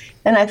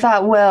 and I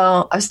thought,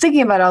 well, I was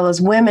thinking about all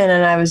those women,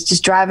 and I was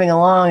just driving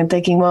along and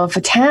thinking, well, if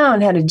a town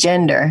had a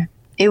gender,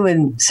 it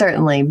would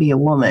certainly be a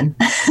woman.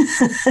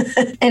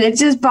 And it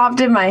just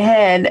popped in my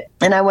head,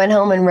 and I went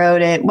home and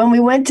wrote it. When we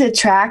went to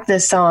track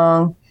this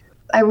song,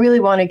 I really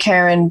wanted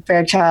Karen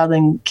Fairchild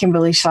and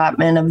Kimberly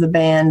Schlappman of the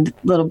band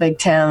Little Big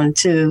Town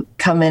to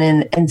come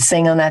in and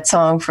sing on that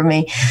song for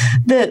me.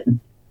 The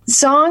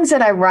songs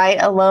that I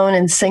write alone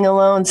and sing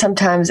alone,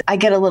 sometimes I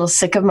get a little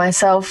sick of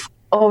myself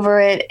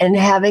over it, and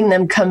having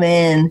them come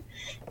in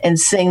and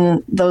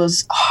sing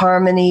those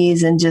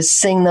harmonies and just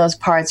sing those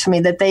parts for me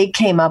that they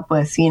came up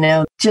with,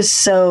 just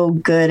so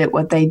good at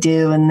what they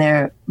do, and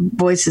their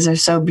voices are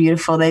so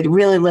beautiful. They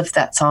really lift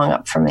that song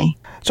up for me.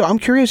 So I'm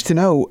curious to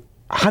know,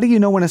 how do you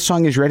know when a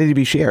song is ready to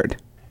be shared?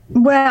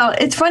 Well,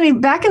 it's funny.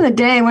 Back in the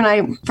day when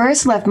I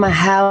first left my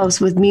house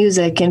with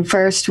music and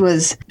first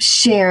was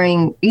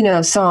sharing,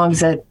 songs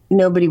that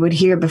nobody would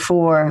hear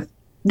before,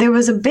 there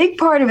was a big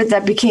part of it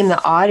that became the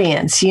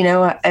audience,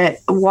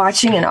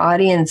 watching an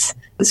audience.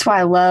 That's why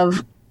I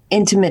love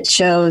intimate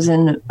shows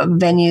and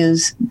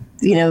venues,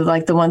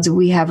 like the ones that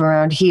we have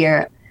around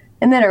here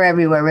and that are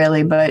everywhere,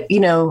 really. But,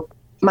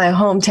 my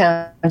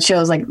hometown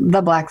shows like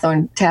the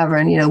Blackthorn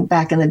Tavern,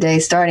 back in the day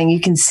starting, you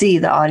can see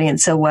the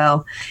audience so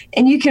well.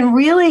 And you can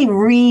really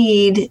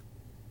read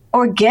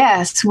or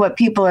guess what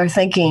people are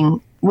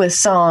thinking with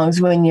songs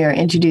when you're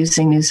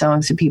introducing new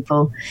songs to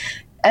people.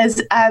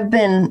 As I've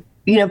been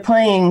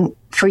playing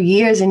for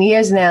years and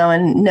years now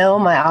and know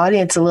my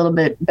audience a little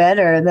bit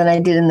better than I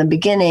did in the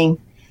beginning,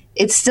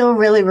 it's still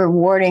really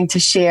rewarding to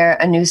share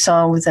a new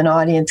song with an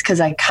audience because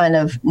I kind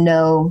of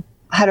know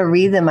how to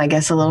read them, I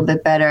guess, a little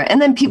bit better.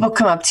 And then people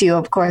come up to you,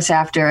 of course,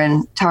 after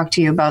and talk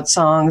to you about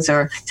songs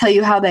or tell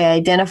you how they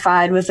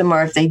identified with them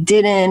or if they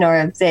didn't,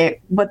 or if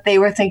what they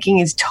were thinking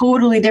is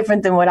totally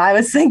different than what I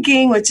was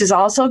thinking, which is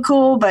also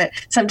cool, but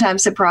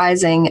sometimes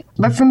surprising.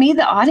 But for me,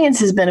 the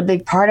audience has been a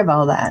big part of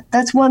all that.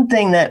 That's one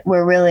thing that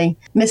we're really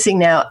missing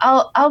now.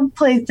 I'll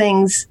play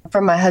things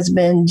for my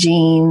husband,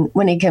 Gene,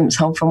 when he comes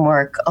home from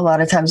work a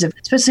lot of times,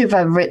 especially if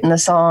I've written the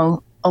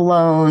song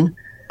alone.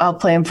 I'll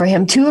play them for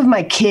him. 2 of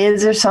my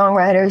kids are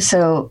songwriters,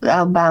 so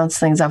I'll bounce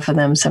things off of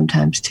them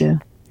sometimes too.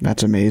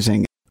 That's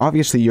amazing.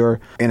 Obviously, you're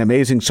an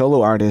amazing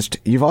solo artist.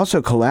 You've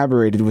also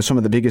collaborated with some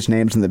of the biggest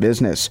names in the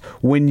business.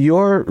 When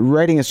you're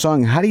writing a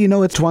song, how do you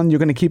know it's one you're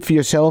going to keep for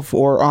yourself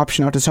or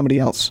option out to somebody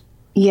else?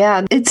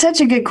 Yeah, it's such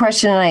a good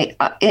question.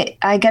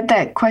 I get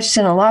that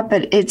question a lot,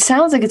 but it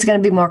sounds like it's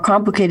going to be more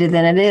complicated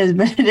than it is,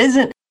 but it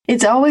isn't.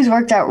 It's always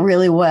worked out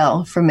really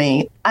well for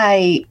me.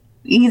 I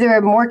either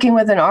am working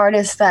with an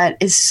artist that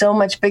is so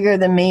much bigger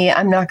than me,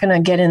 I'm not going to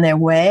get in their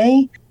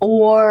way,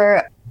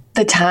 or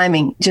the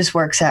timing just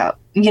works out.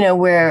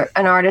 Where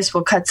an artist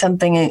will cut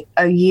something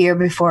a year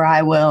before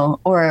I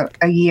will, or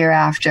a year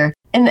after.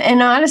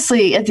 And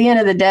honestly, at the end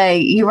of the day,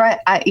 you're right.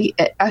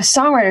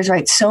 Songwriters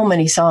write so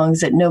many songs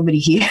that nobody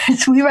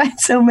hears. We write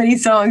so many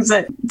songs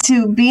that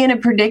to be in a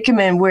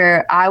predicament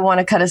where I want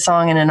to cut a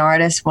song and an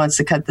artist wants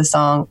to cut the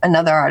song,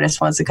 another artist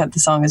wants to cut the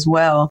song as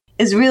well,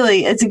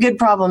 it's a good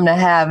problem to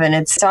have. And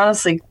it's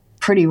honestly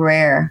pretty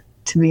rare,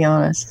 to be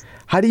honest.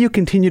 How do you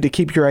continue to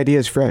keep your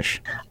ideas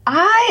fresh?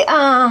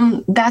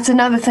 That's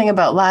another thing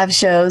about live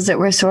shows that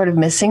we're sort of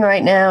missing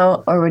right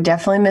now, or we're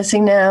definitely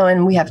missing now.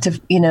 And we have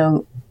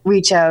to,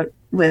 reach out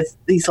with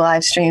these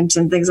live streams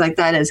and things like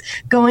that. Is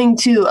going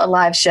to a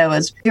live show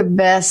is your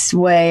best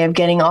way of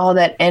getting all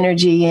that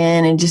energy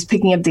in, and just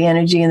picking up the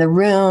energy in the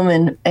room,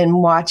 and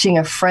watching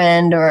a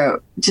friend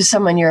or just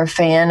someone you're a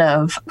fan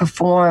of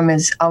perform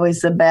is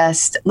always the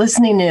best.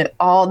 Listening to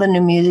all the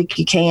new music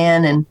you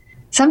can. And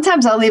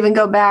sometimes I'll even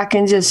go back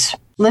and just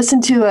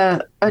listen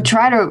to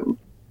try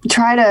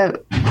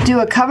to do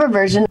a cover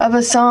version of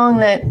a song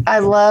that I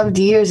loved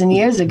years and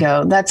years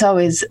ago. That's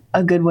always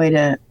a good way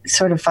to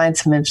sort of find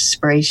some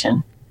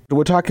inspiration.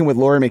 We're talking with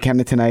Lori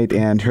McKenna tonight,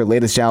 and her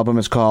latest album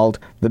is called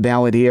The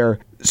Balladeer.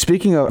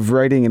 Speaking of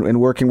writing and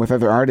working with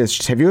other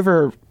artists, have you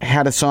ever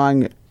had a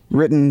song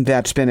written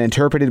that's been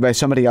interpreted by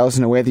somebody else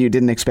in a way that you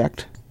didn't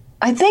expect?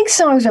 I think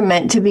songs are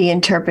meant to be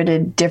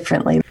interpreted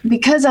differently.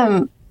 Because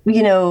I'm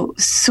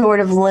sort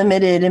of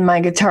limited in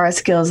my guitar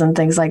skills and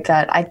things like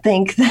that, I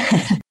think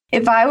that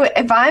if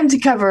I'm to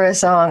cover a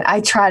song, I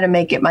try to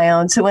make it my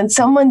own. So when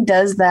someone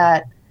does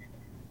that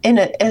in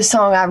a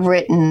song I've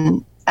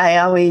written, I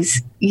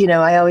always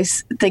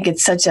think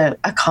it's such a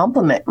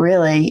compliment,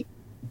 really.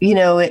 In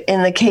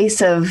the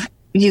case of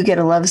You Get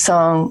a Love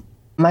Song,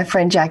 my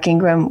friend Jack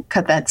Ingram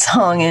cut that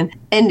song, and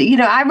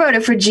I wrote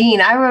it for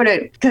Gene. I wrote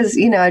it because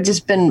I'd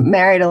just been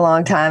married a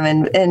long time,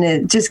 and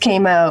it just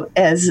came out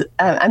as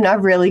I'm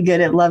not really good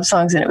at love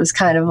songs, and it was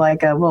kind of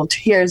like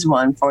here's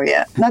one for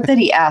you. Not that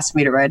he asked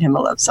me to write him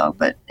a love song,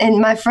 and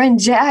my friend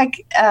Jack,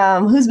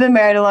 who's been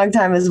married a long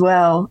time as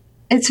well.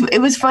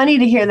 It was funny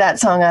to hear that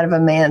song out of a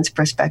man's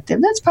perspective.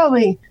 That's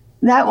probably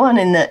that one,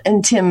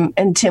 and Tim.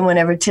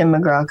 Whenever Tim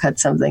McGraw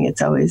cuts something, it's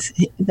always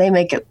they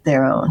make it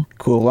their own.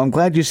 Cool. Well, I'm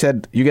glad you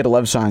said You Get a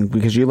Love Song,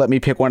 because you let me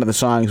pick one of the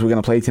songs we're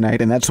going to play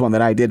tonight, and that's the one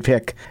that I did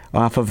pick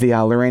off of the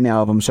Lorraine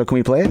album. So can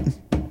we play it?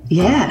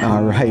 Yeah.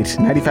 All right.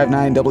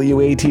 95.9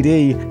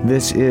 WATD.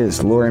 This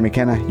is Lori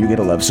McKenna. You Get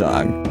a Love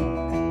Song.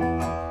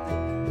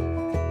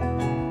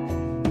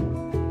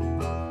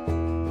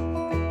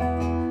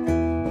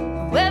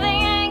 Well, they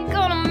ain't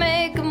gonna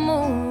make a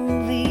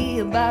movie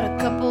about a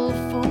couple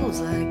of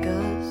fools like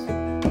us.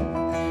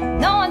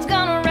 No one's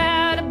gonna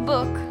write a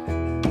book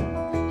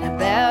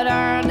about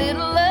our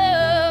little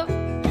love.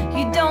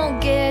 You don't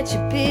get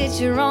your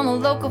picture on the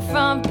local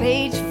front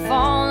page for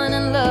falling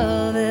in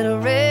love at a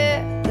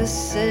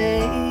reckless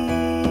age.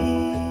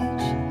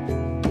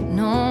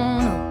 No,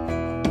 no.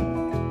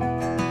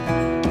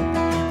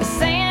 But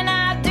saying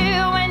I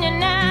do when you're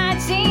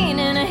 19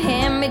 in a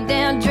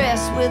hand-me-down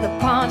dress with a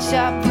pawn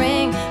shop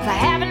ring, for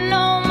having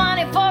no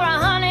money for a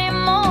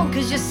honeymoon,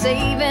 'cause you're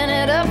saving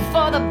it up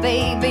for the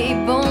baby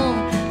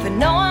boom. For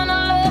knowing a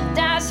love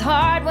dies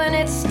hard when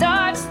it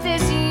starts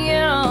this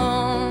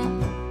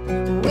young.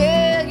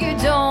 Well, you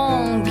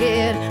don't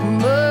get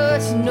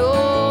much,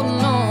 no,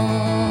 no.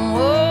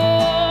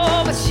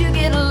 Oh, but you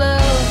get a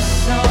love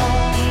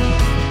song.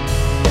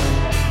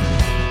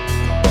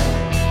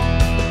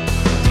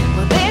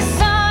 Well, this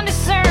Sunday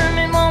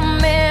sermon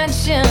won't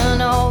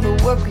mention all the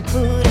work we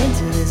put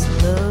into this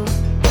love.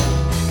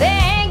 They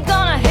ain't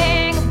gonna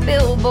hang a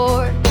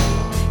billboard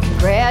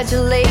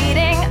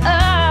congratulating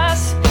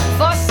us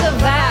for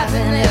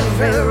surviving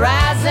every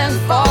rise and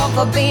fall,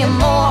 for being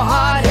more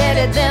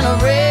hard-headed than a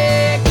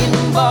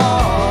wrecking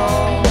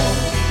ball.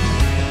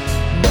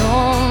 No,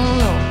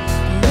 no,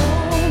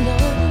 no,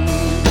 no.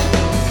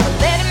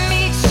 Letting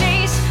me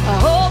chase a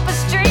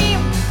hopeless dream,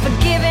 for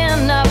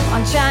giving up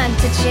on trying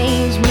to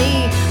change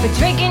me, for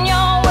drinking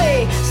your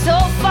way so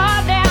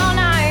far down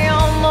I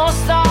almost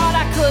thought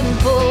I couldn't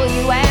pull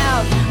you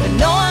out, but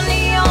knowing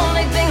the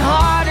only thing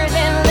harder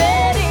than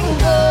letting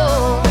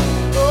go,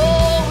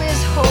 oh,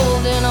 is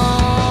holding on.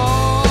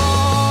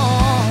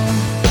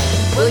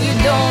 Well, you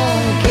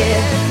don't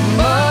get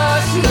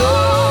much, no,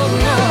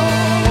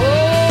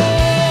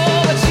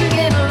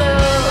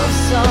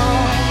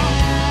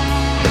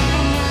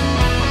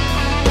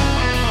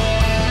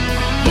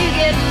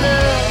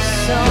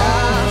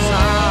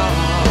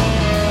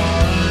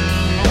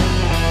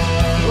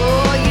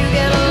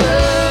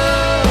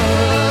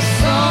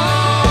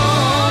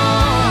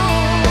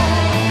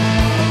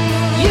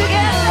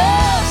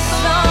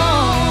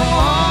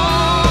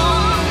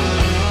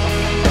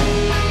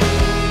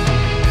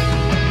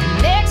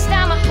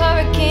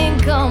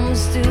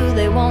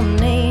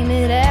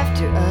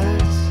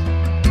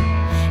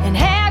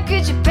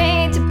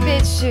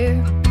 picture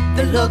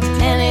that looked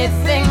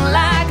anything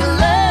like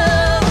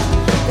love.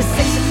 The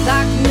 6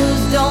 o'clock news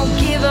don't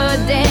give a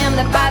damn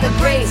that by the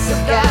grace of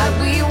God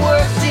we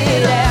worked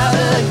it out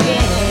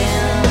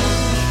again.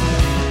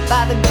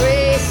 By the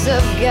grace of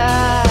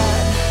God,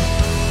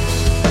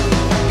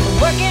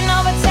 working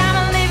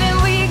overtime and living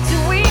week to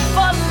week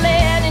for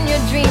lead, and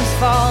your dreams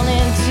fall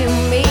into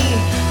me.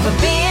 For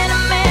being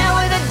a man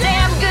with a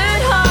damn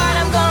good heart,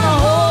 I'm gonna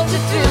hold you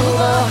through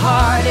the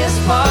hardest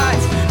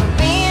parts. For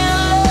being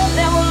a love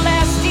that will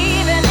last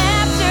even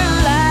after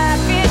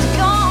life is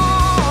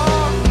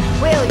gone.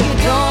 Well, you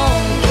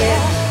don't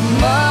get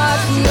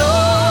much,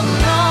 no,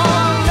 no,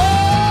 no,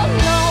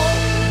 no.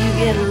 You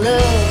get a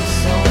love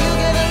song.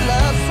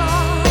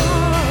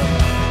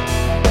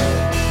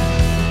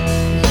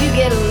 You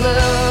get a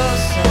love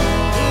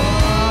song.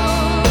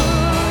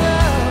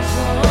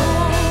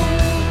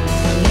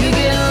 You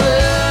get a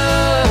love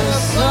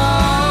song.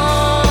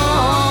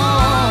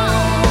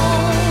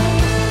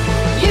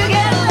 You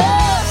get a love song. You get a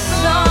love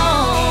song.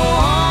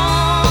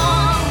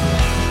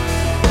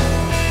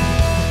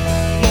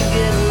 You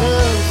get a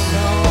love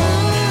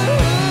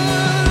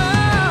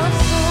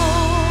song.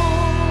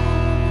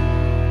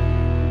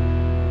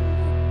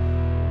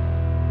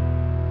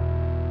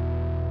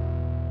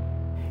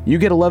 You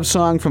Get a Love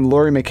Song from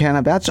Lori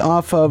McKenna. That's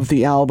off of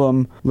the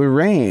album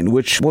Lorraine,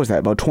 which, what was that,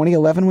 about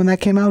 2011 when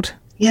that came out?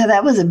 Yeah,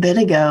 that was a bit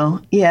ago.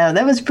 Yeah,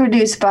 that was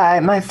produced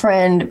by my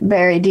friend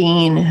Barry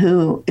Dean,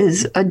 who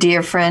is a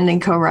dear friend and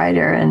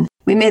co-writer. And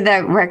we made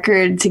that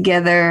record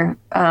together.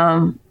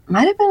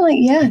 Might have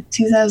been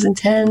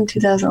 2010,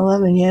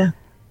 2011, yeah.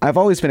 I've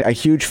always been a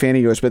huge fan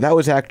of yours, but that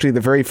was actually the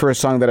very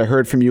first song that I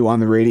heard from you on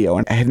the radio.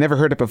 And I had never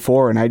heard it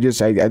before, and that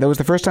was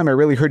the first time I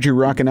really heard you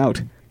rocking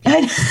out.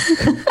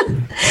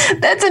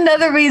 That's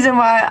another reason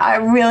why I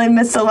really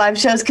miss the live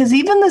shows, because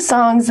even the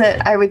songs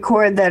that I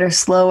record that are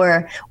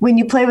slower, when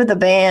you play with a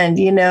band,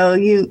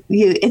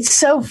 it's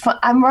so fun.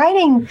 I'm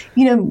writing,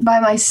 by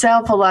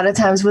myself a lot of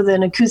times with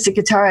an acoustic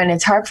guitar, and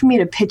it's hard for me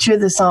to picture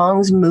the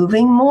songs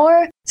moving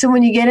more. So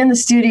when you get in the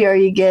studio or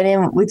you get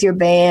in with your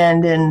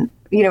band and,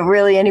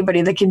 really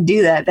anybody that can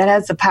do that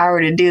has the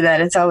power to do that,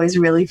 it's always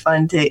really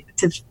fun to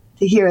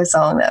hear a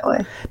song that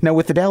way. Now,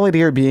 with The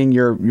Balladeer being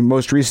your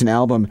most recent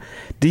album,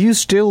 do you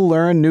still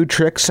learn new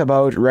tricks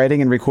about writing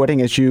and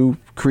recording as you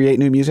create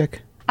new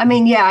music? I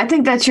mean, yeah, I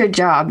think that's your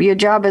job. Your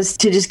job is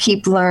to just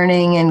keep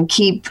learning and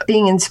keep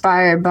being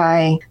inspired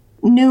by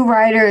new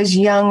writers,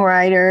 young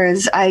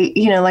writers.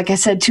 Like I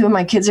said, 2 of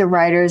my kids are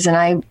writers, and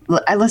I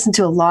listen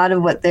to a lot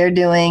of what they're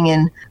doing,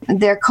 and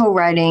they're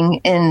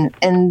co-writing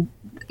and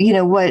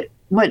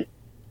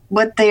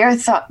what their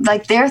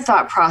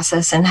thought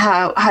process, and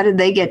how did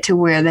they get to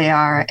where they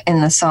are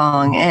in the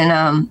song.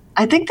 And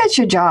I think that's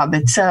your job.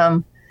 It's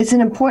an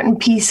important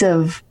piece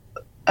of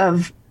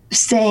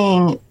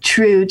staying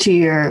true to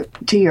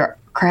your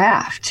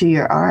craft, to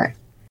your art.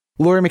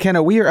 Lori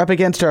McKenna, we are up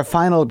against our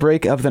final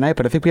break of the night,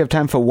 but I think we have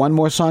time for one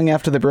more song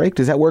after the break.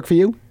 Does that work for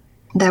you?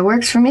 That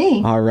works for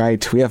me. All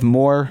right. We have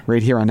more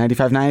right here on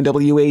 95.9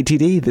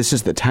 WATD. This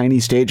is the Tiny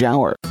Stage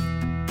Hour.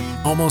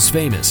 Almost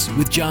Famous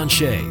with John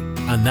Shea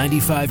on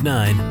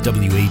 95.9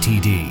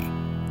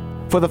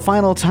 WATD. For the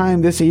final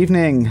time this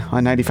evening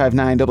on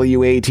 95.9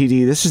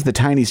 WATD, this is the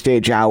Tiny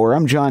Stage Hour.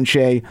 I'm John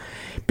Shea,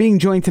 being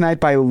joined tonight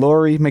by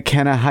Lori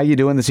McKenna. How you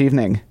doing this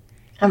evening?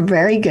 I'm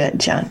very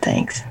good, John.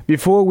 Thanks.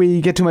 Before we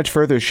get too much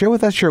further, share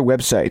with us your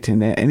website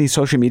and any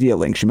social media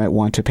links you might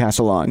want to pass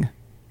along.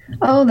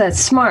 Oh, that's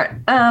smart.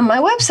 My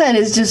website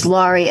is just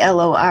Lori,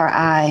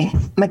 Lori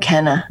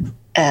McKenna,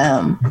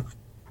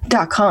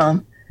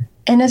 .com.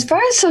 And as far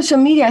as social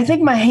media, I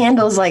think my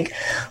handle is like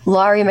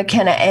Lori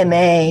McKenna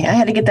MA. I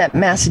had to get that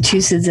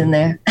Massachusetts in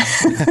there.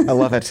 I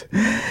love it.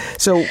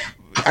 So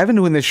I've been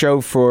doing this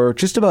show for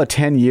just about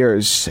 10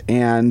 years,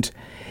 and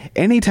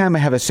anytime I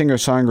have a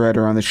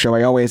singer-songwriter on the show,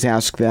 I always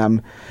ask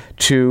them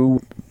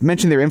to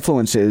mention their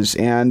influences,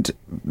 and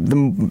the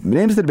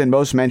names that have been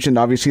most mentioned,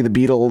 obviously the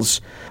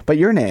Beatles, but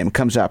your name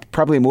comes up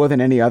probably more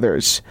than any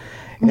others.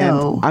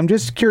 No. And I'm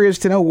just curious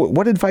to know,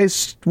 what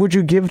advice would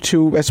you give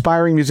to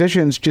aspiring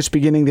musicians just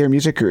beginning their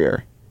music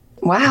career?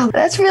 Wow,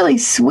 that's really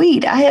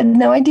sweet. I had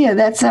no idea.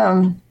 That's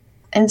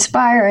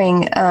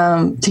inspiring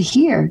to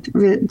hear,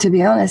 to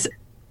be honest.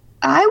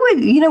 I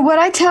would, what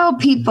I tell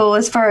people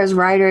as far as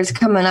writers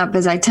coming up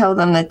is I tell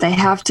them that they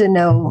have to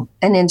know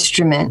an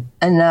instrument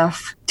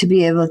enough to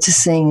be able to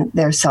sing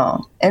their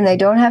song. And they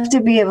don't have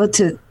to be able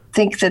to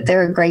think that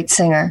they're a great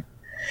singer,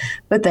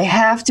 but they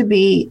have to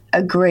be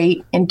a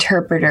great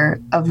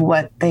interpreter of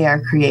what they are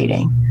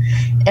creating.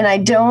 And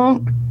I've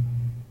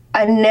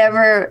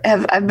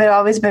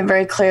always been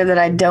very clear that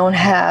I don't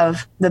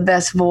have the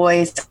best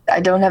voice. I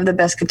don't have the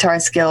best guitar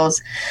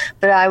skills,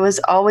 but I was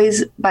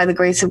always, by the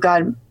grace of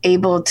God,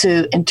 able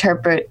to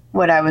interpret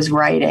what I was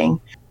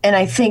writing. And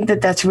I think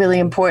that that's really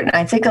important.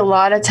 I think a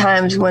lot of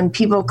times when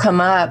people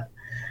come up,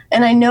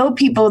 and I know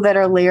people that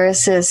are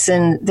lyricists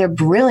and they're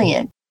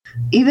brilliant,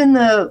 even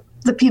the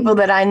people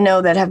that I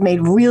know that have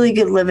made really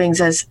good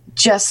livings as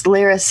just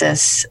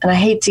lyricists, and I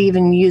hate to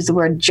even use the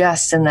word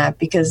just in that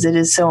because it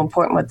is so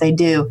important what they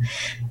do.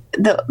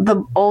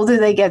 the older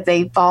they get,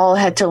 they've all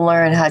had to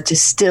learn how to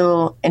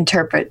still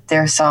interpret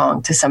their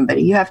song to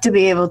somebody. You have to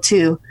be able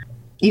to,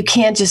 you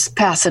can't just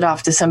pass it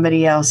off to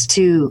somebody else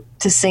to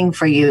sing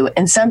for you.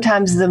 And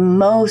sometimes the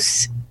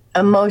most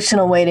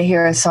emotional way to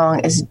hear a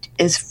song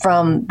is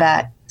from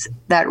that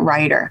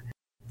writer.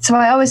 So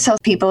I always tell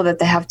people that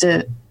they have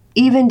to,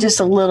 even just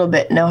a little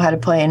bit, know how to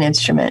play an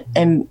instrument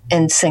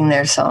and sing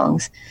their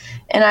songs.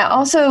 And I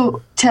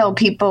also tell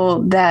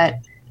people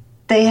that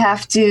they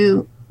have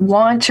to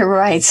want to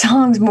write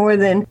songs more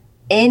than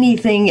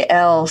anything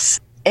else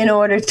in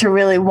order to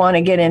really want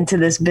to get into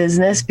this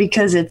business,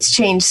 because it's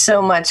changed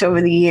so much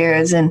over the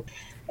years, and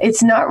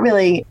it's not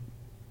really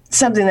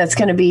something that's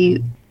going to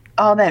be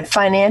all that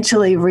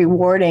financially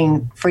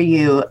rewarding for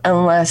you,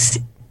 unless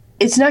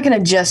it's not going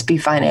to just be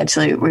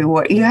financially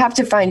rewarding. You have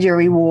to find your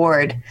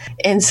reward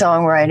in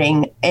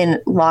songwriting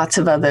and lots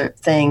of other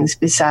things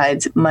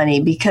besides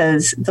money,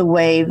 because the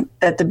way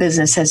that the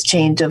business has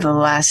changed over the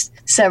last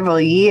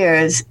several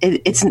years,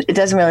 it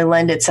doesn't really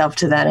lend itself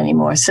to that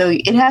anymore. So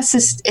it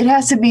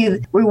has to be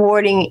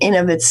rewarding in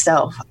of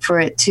itself for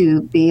it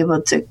to be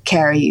able to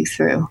carry you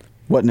through.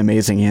 What an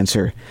amazing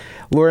answer.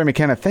 Lori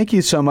McKenna, thank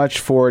you so much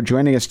for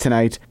joining us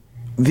tonight.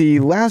 The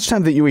last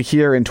time that you were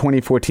here in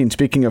 2014,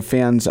 speaking of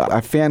fans,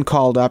 a fan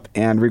called up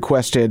and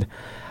requested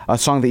a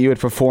song that you had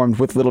performed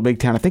with Little Big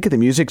Town, I think at the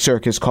Music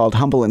Circus, called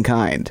Humble and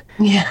Kind.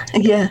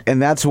 Yeah.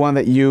 And that's one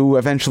that you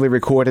eventually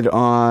recorded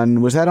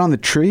on, was that on The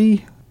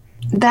Tree?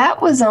 That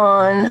was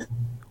on...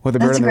 Or The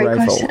Bird and the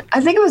Rifle? Question.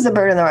 I think it was The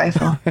Bird and the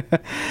Rifle.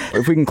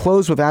 If we can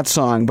close with that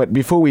song, but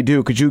before we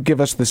do, could you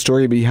give us the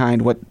story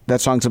behind what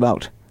that song's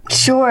about?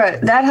 Sure.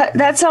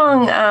 That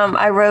song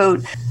I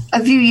wrote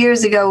a few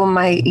years ago when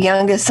my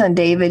youngest son,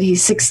 David,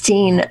 he's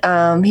 16,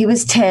 he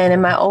was 10,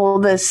 and my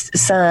oldest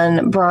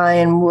son,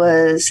 Brian,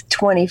 was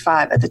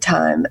 25 at the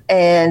time.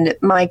 And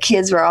my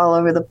kids were all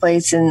over the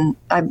place, and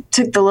I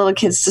took the little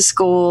kids to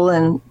school,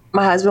 and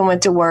my husband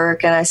went to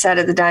work, and I sat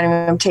at the dining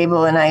room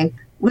table, and I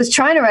was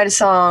trying to write a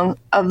song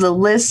of the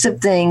list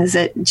of things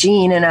that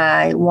Jean and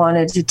I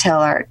wanted to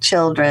tell our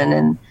children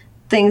and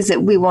things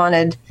that we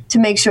wanted to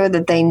make sure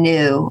that they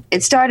knew.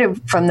 It started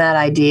from that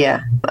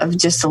idea of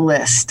just a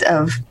list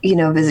of,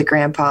 visit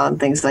grandpa and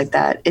things like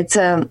that. It's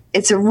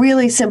a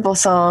really simple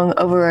song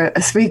over a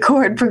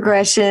 3-chord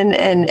progression,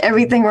 and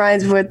everything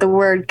rhymes with the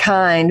word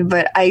kind,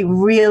 but I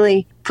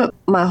really put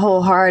my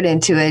whole heart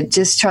into it,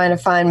 just trying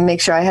to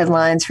make sure I had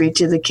lines for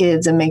each of the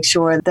kids and make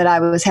sure that I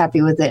was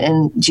happy with it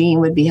and Jean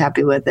would be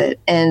happy with it.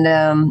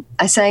 And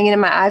I sang it in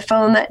my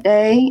iPhone that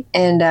day,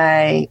 and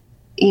I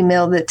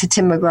emailed it to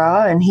Tim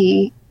McGraw, and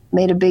he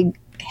made a big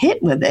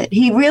hit with it.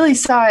 He really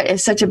saw it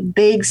as such a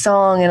big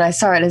song, and I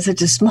saw it as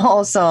such a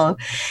small song.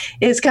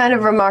 It's kind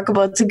of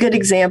remarkable. It's a good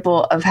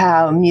example of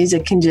how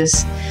music can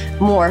just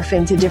morph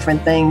into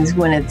different things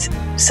when it's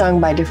sung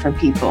by different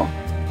people.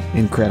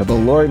 Incredible.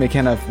 Lori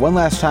McKenna, one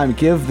last time,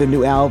 give the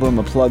new album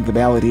a plug, The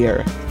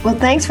Balladeer. Well,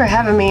 thanks for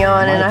having me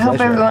on, and I hope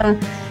everyone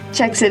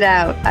checks it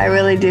out. I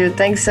really do.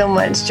 Thanks so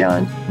much,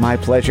 John. My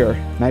pleasure.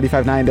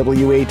 95.9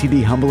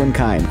 WATD, Humble and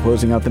Kind,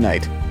 closing out the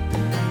night.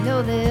 I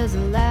know there's a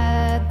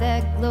light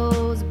that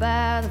glows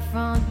by the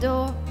front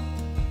door.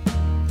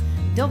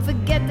 Don't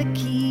forget the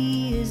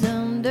key is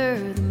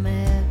under the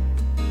mat.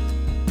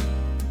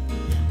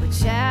 Where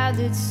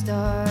childhood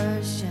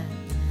stars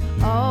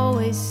shine,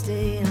 always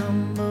stay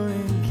humble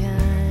and kind.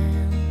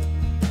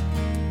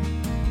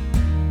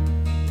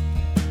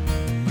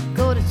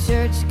 Go to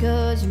church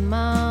 'cause your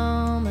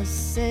mama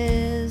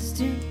says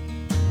to.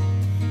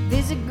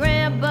 Visit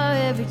grandpa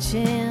every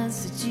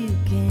chance that you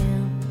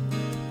can.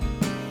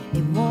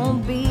 It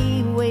won't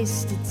be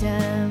wasted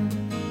time.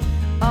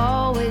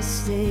 Always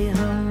stay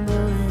humble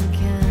and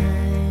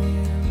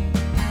kind.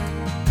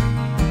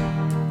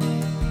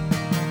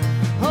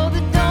 Hold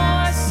the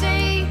door,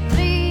 say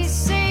please,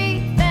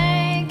 say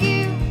thank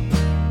you.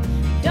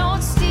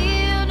 Don't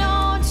steal,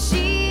 don't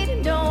cheat,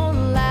 and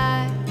don't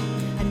lie.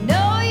 I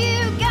know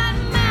you got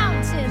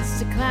mountains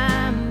to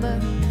climb, but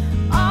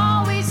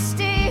always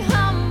stay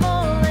humble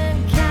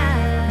and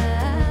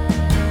kind.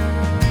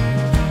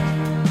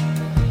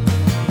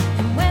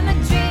 And when the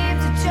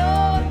dreams that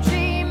you're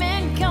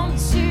dreaming come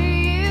to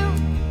you,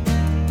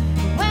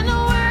 when the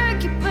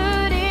work you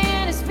put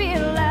in is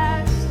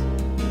realized,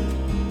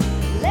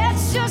 let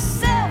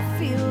yourself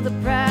feel the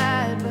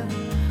pride, but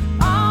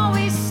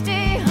always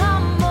stay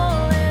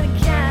humble and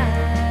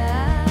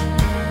kind.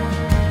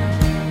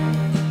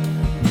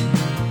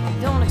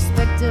 Don't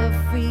expect a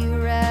free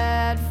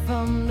ride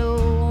from no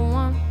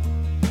one.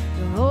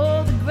 Don't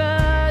hold a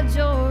grudge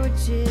or a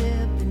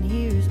chip, and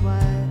here's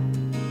why.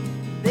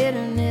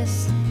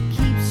 Bitterness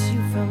keeps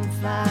you from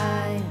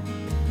flying.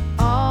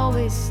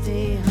 Always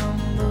stay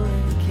humble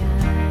and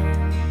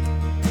kind.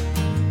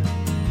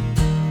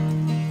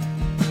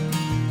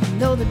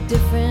 Know the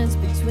difference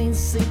between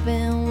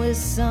sleeping with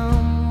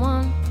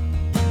someone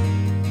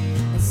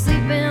and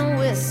sleeping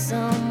with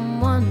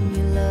someone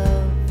you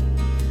love.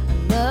 I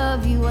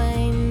love you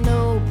ain't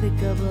no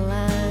pickup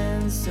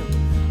line, so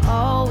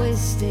always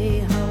stay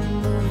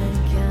humble and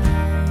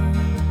kind.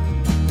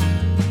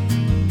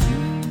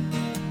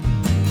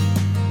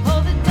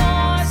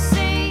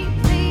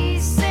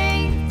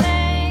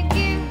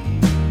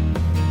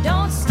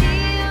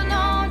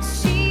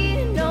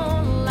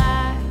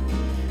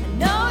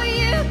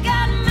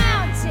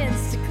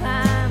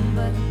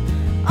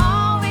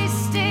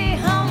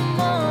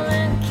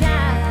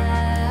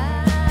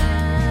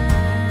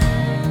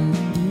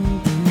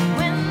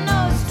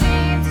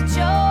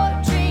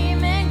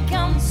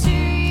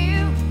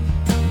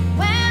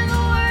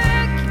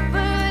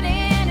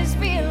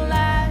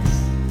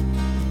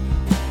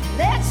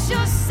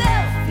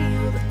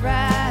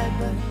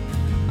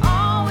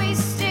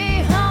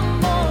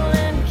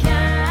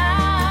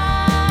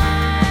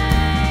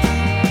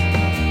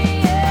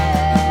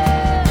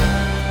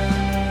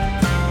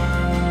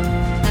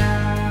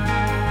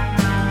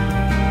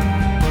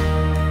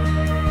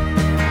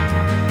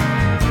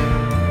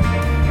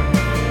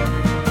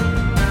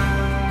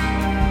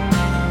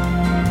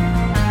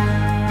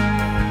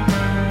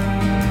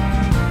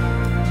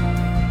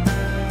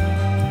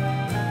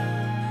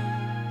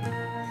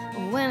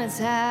 friends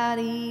how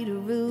to eat a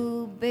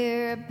root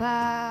beer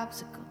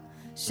popsicle.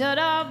 Shut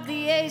off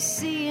the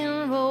AC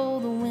and roll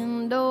the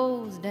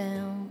windows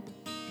down,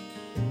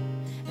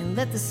 and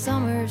let the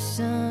summer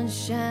sun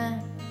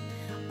shine.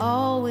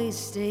 Always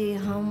stay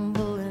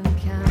humble and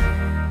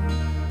kind.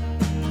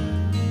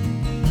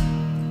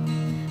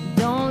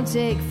 Don't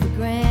take for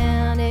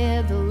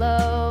granted the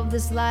love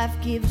this life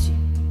gives you.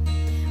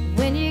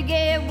 When you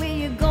get where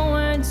you're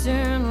going,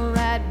 turn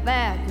right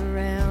back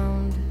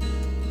around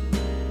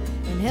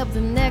and help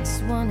the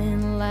next one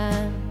in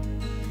line.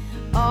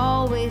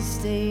 Always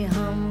stay humble